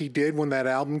that he did when that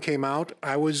album came out.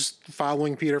 I was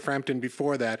following Peter Frampton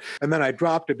before that, and then I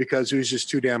dropped it because he was just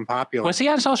too damn popular. Was he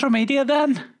on social media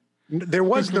then? There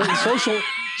was no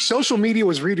social media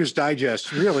was Reader's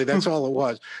Digest. Really, that's all it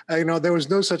was. There was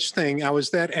no such thing. I was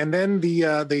that, and then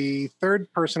the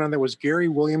third person on there was Gary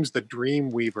Williams, the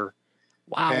Dream Weaver.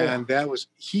 Wow, and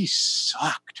he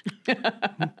sucked.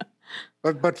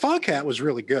 But Foghat was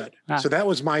really good. So that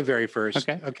was my very first.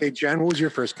 Okay, Jen, what was your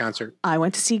first concert? I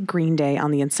went to see Green Day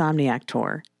on the Insomniac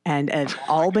tour, and an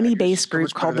Albany-based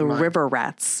group called the River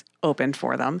Rats opened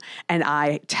for them. And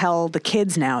I tell the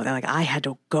kids now, they're like, I had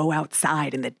to go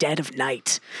outside in the dead of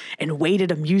night and wait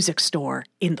at a music store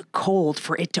in the cold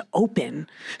for it to open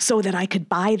so that I could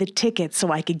buy the tickets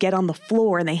so I could get on the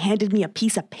floor. And they handed me a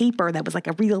piece of paper that was like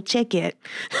a real ticket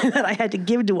that I had to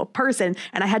give to a person,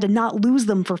 and I had to not lose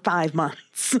them for 5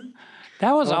 months.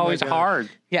 That was always hard.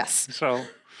 Yes. So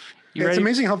it's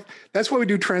amazing how that's why we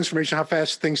do transformation, how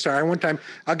fast things start. One time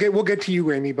we'll get to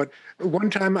you, Amy, but one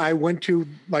time I went to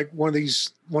like one of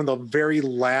the very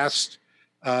last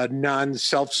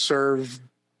non-self-serve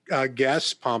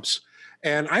gas pumps,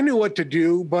 and I knew what to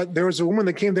do, but there was a woman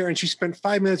that came there and she spent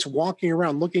 5 minutes walking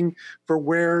around looking for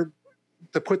where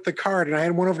to put the card, and I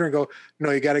had one over there and go,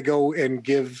 no, you got to go and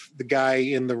give the guy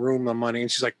in the room the money.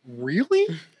 And she's like, really?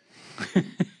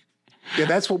 Yeah,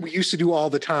 that's what we used to do all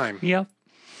the time. Yep.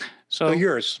 So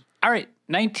yours. All right.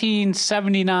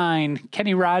 1979,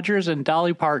 Kenny Rogers and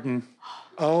Dolly Parton.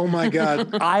 Oh my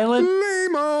God. Islands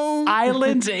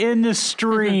in the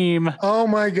Stream. Oh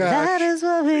my God. That is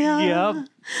what we are. Yep.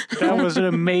 That was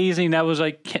amazing. That was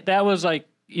like,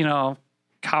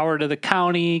 Coward of the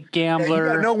County, Gambler.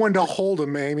 Yeah, you know when to hold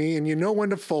them, Amy, and you know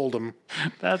when to fold them.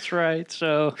 That's right.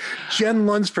 So, Jen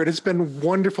Lunsford, it's been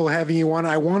wonderful having you on.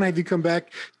 I want to have you come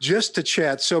back just to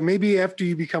chat. So maybe after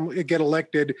you get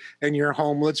elected and you're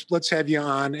home, let's have you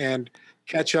on and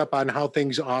catch up on how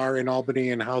things are in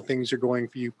Albany and how things are going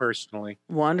for you personally.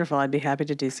 Wonderful. I'd be happy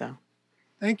to do so.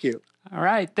 Thank you. All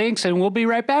right. Thanks. And we'll be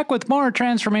right back with more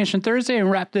Transformation Thursday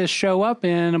and wrap this show up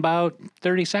in about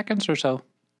 30 seconds or so.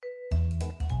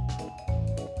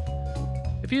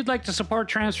 If you'd like to support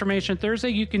Transformation Thursday,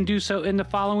 you can do so in the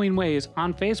following ways.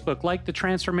 On Facebook, like the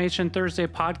Transformation Thursday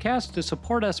podcast. To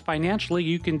support us financially,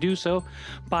 you can do so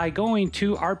by going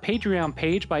to our Patreon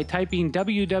page by typing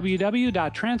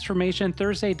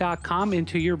www.transformationthursday.com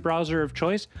into your browser of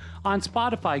choice. On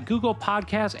Spotify, Google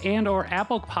Podcasts, and or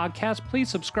Apple Podcasts, please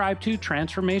subscribe to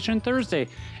Transformation Thursday.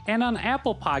 And on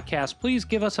Apple Podcasts, please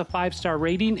give us a 5-star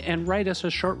rating and write us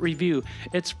a short review.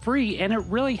 It's free and it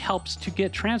really helps to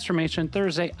get Transformation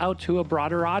Thursday out to a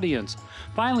broader audience.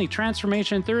 Finally,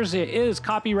 Transformation Thursday is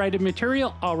copyrighted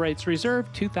material, all rights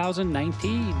reserved,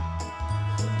 2019.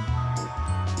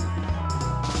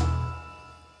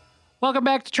 Welcome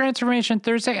back to Transformation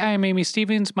Thursday. I am Amy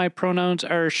Stevens. My pronouns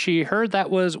are she, her.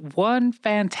 That was one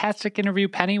fantastic interview,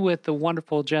 Penny, with the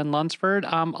wonderful Jen Lunsford.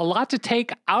 A lot to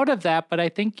take out of that, but I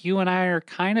think you and I are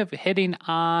kind of hitting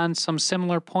on some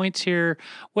similar points here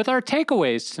with our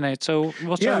takeaways tonight. So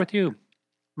we'll start with you.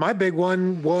 My big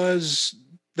one was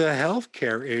the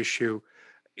healthcare issue.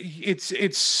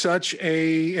 It's such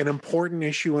an important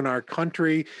issue in our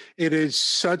country. It is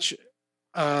such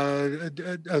a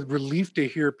relief to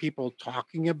hear people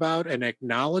talking about and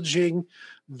acknowledging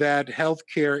that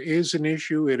healthcare is an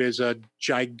issue. It is a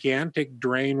gigantic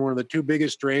drain, one of the two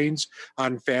biggest drains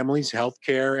on families,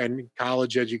 healthcare and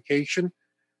college education.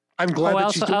 I'm glad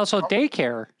that she's also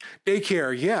daycare.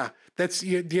 Daycare, yeah. That's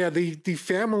the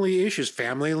family issues,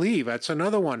 family leave. That's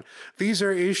another one. These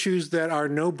are issues that are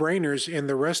no-brainers in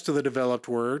the rest of the developed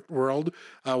world,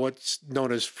 what's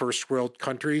known as first world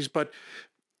countries. But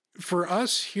for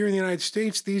us here in the United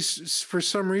States, these, for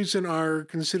some reason, are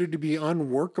considered to be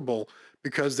unworkable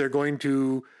because they're going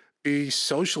to be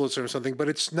socialism or something, but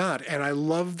it's not. And I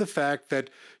love the fact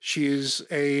that she is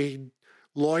a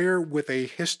lawyer with a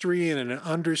history and an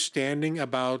understanding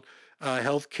about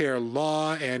healthcare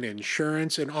law and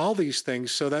insurance and all these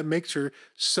things. So that makes her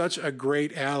such a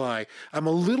great ally. I'm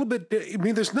a little bit, I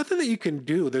mean, there's nothing that you can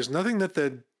do. There's nothing that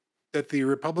the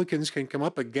Republicans can come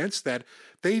up against that.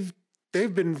 They've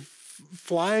been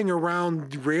flying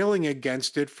around railing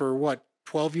against it for what,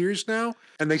 12 years now,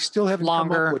 and they still haven't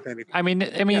come up with anything. I mean,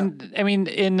 in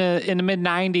the mid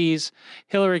 90s,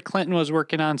 Hillary Clinton was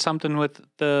working on something with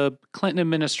the Clinton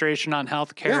administration on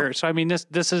healthcare. Yeah. So I mean, this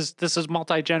is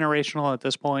multi-generational at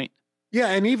this point. Yeah,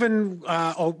 and even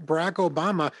Barack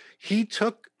Obama, he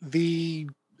took the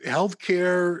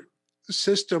healthcare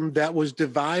system that was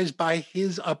devised by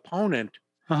his opponent,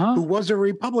 who was a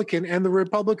Republican, and the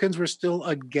Republicans were still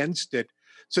against it.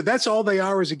 So that's all they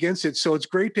are, is against it. So it's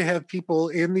great to have people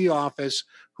in the office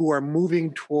who are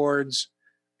moving towards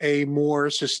a more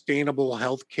sustainable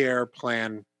healthcare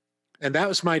plan. And that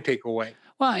was my takeaway.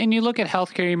 Well, and you look at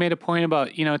healthcare, you made a point about,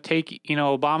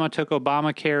 Obama took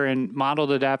Obamacare and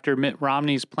modeled it after Mitt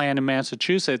Romney's plan in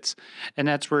Massachusetts. And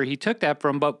that's where he took that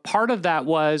from. But part of that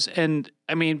was, and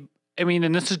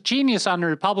this is genius on the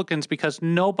Republicans because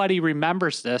nobody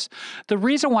remembers this. The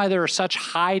reason why there are such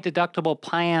high deductible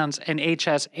plans and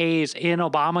HSAs in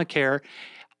Obamacare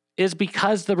is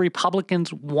because the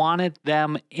Republicans wanted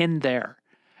them in there.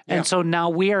 Yeah. And so now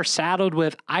we are saddled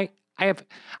with, I had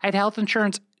health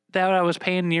insurance that I was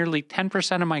paying nearly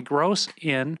 10% of my gross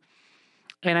in,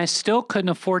 and I still couldn't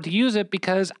afford to use it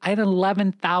because I had an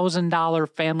 $11,000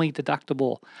 family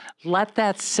deductible. Let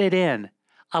that sit in.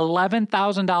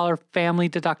 $11,000 family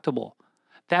deductible.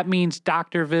 That means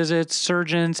doctor visits,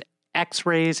 surgeons,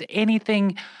 x-rays,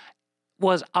 anything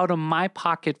was out of my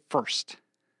pocket first.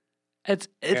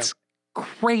 It's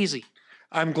crazy.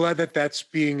 I'm glad that that's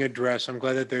being addressed. I'm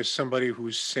glad that there's somebody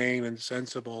who's sane and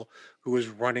sensible who is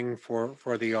running for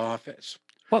the office.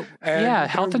 Well,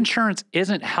 health insurance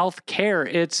isn't health care.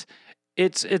 It's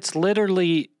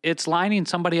literally, it's lining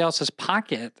somebody else's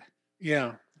pocket.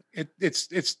 Yeah. It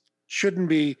shouldn't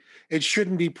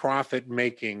be profit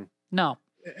making. No.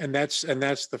 And that's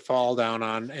the fall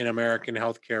down in American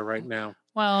healthcare right now.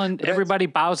 Well, and everybody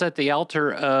bows at the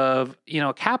altar of,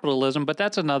 capitalism, but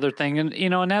that's another thing. And,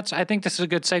 I think this is a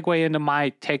good segue into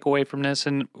my takeaway from this,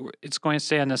 and it's going to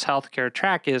stay on this healthcare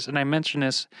track and I mentioned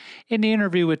this in the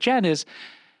interview with Jen, is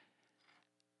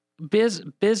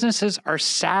businesses are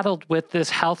saddled with this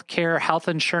health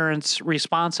insurance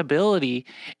responsibility.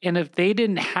 And if they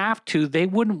didn't have to, they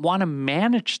wouldn't want to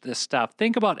manage this stuff.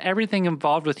 Think about everything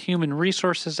involved with human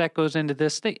resources that goes into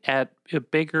this thing at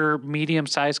bigger,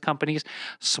 medium-sized companies,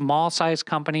 small-sized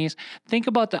companies. Think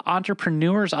about the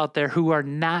entrepreneurs out there who are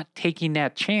not taking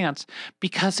that chance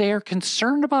because they are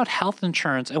concerned about health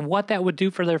insurance and what that would do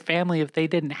for their family if they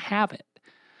didn't have it.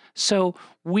 So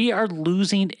we are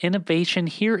losing innovation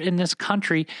here in this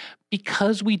country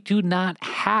because we do not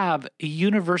have a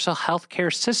universal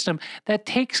healthcare system that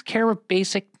takes care of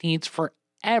basic needs for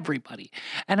everybody.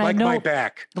 And like I know, my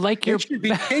back, you should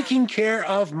be taking care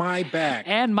of my back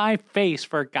and my face,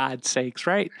 for God's sakes,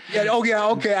 right? Yeah. Oh, yeah.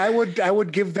 Okay. I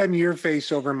would give them your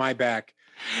face over my back,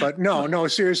 but no.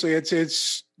 Seriously,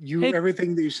 it's you.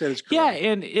 Everything that you said is correct. Yeah,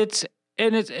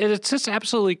 and it's just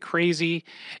absolutely crazy,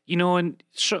 and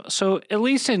so at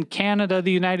least in Canada,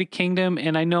 the United Kingdom,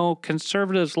 and I know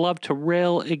conservatives love to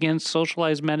rail against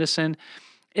socialized medicine.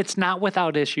 It's not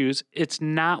without issues. It's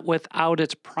not without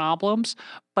its problems,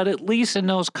 but at least in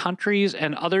those countries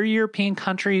and other European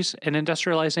countries and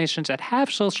industrialized nations that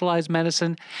have socialized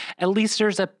medicine, at least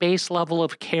there's a base level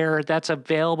of care that's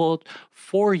available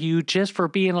for you just for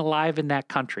being alive in that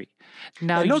country.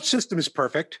 Now, no system is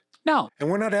perfect. No. And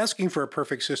we're not asking for a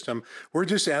perfect system. We're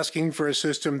just asking for a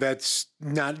system that's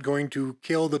not going to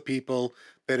kill the people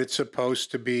that it's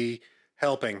supposed to be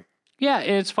helping. Yeah,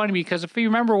 it's funny because if you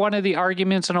remember, one of the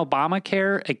arguments in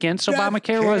Obamacare against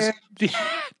Obamacare was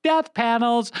death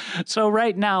panels. So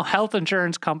right now, health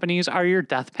insurance companies are your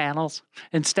death panels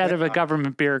instead of a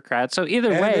government bureaucrat. So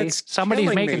either way,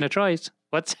 somebody's making a choice.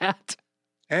 What's that?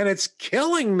 And it's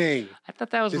killing me. I thought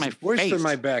that was my face. Worse than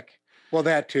my back. Well,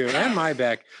 that too, and my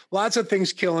back. Lots of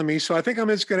things killing me. So I think I'm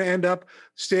just going to end up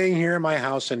staying here in my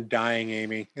house and dying,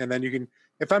 Amy. And then you can,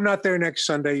 if I'm not there next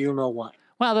Sunday, you'll know why.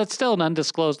 Well, that's still an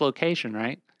undisclosed location,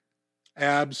 right?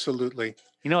 Absolutely.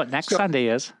 You know what next Sunday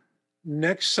is?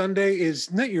 Next Sunday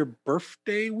is not your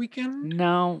birthday weekend?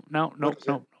 No.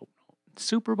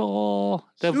 Super Bowl.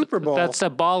 Super Bowl. That's a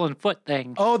ball and foot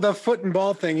thing. Oh, the foot and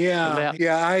ball thing. Yeah.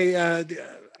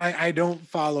 I don't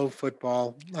follow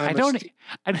football. I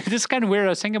this is kind of weird. I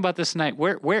was thinking about this tonight.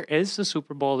 Where is the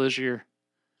Super Bowl this year?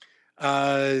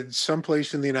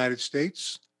 Someplace in the United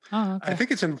States. Oh, okay. I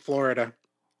think it's in Florida.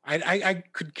 I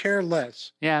could care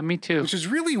less. Yeah, me too. Which is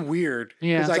really weird.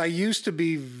 Yeah. Because I used to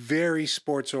be very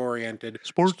sports oriented.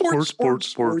 Sports.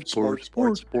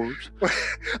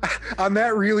 On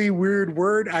that really weird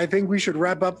word, I think we should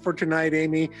wrap up for tonight,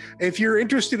 Amy. If you're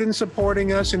interested in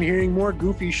supporting us and hearing more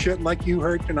goofy shit like you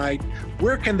heard tonight,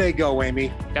 where can they go, Amy?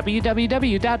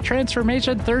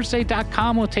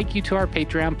 www.transformationthursday.com will take you to our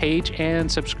Patreon page, and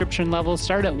subscription levels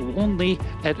start at only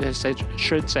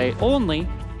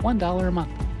 $1 a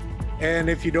month. And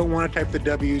if you don't want to type the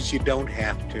W's, you don't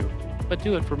have to. But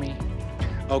do it for me.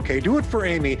 Okay, do it for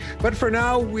Amy. But for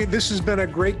now, this has been a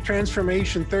great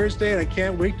Transformation Thursday, and I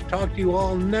can't wait to talk to you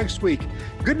all next week.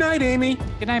 Good night, Amy.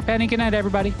 Good night, Penny. Good night,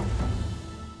 everybody.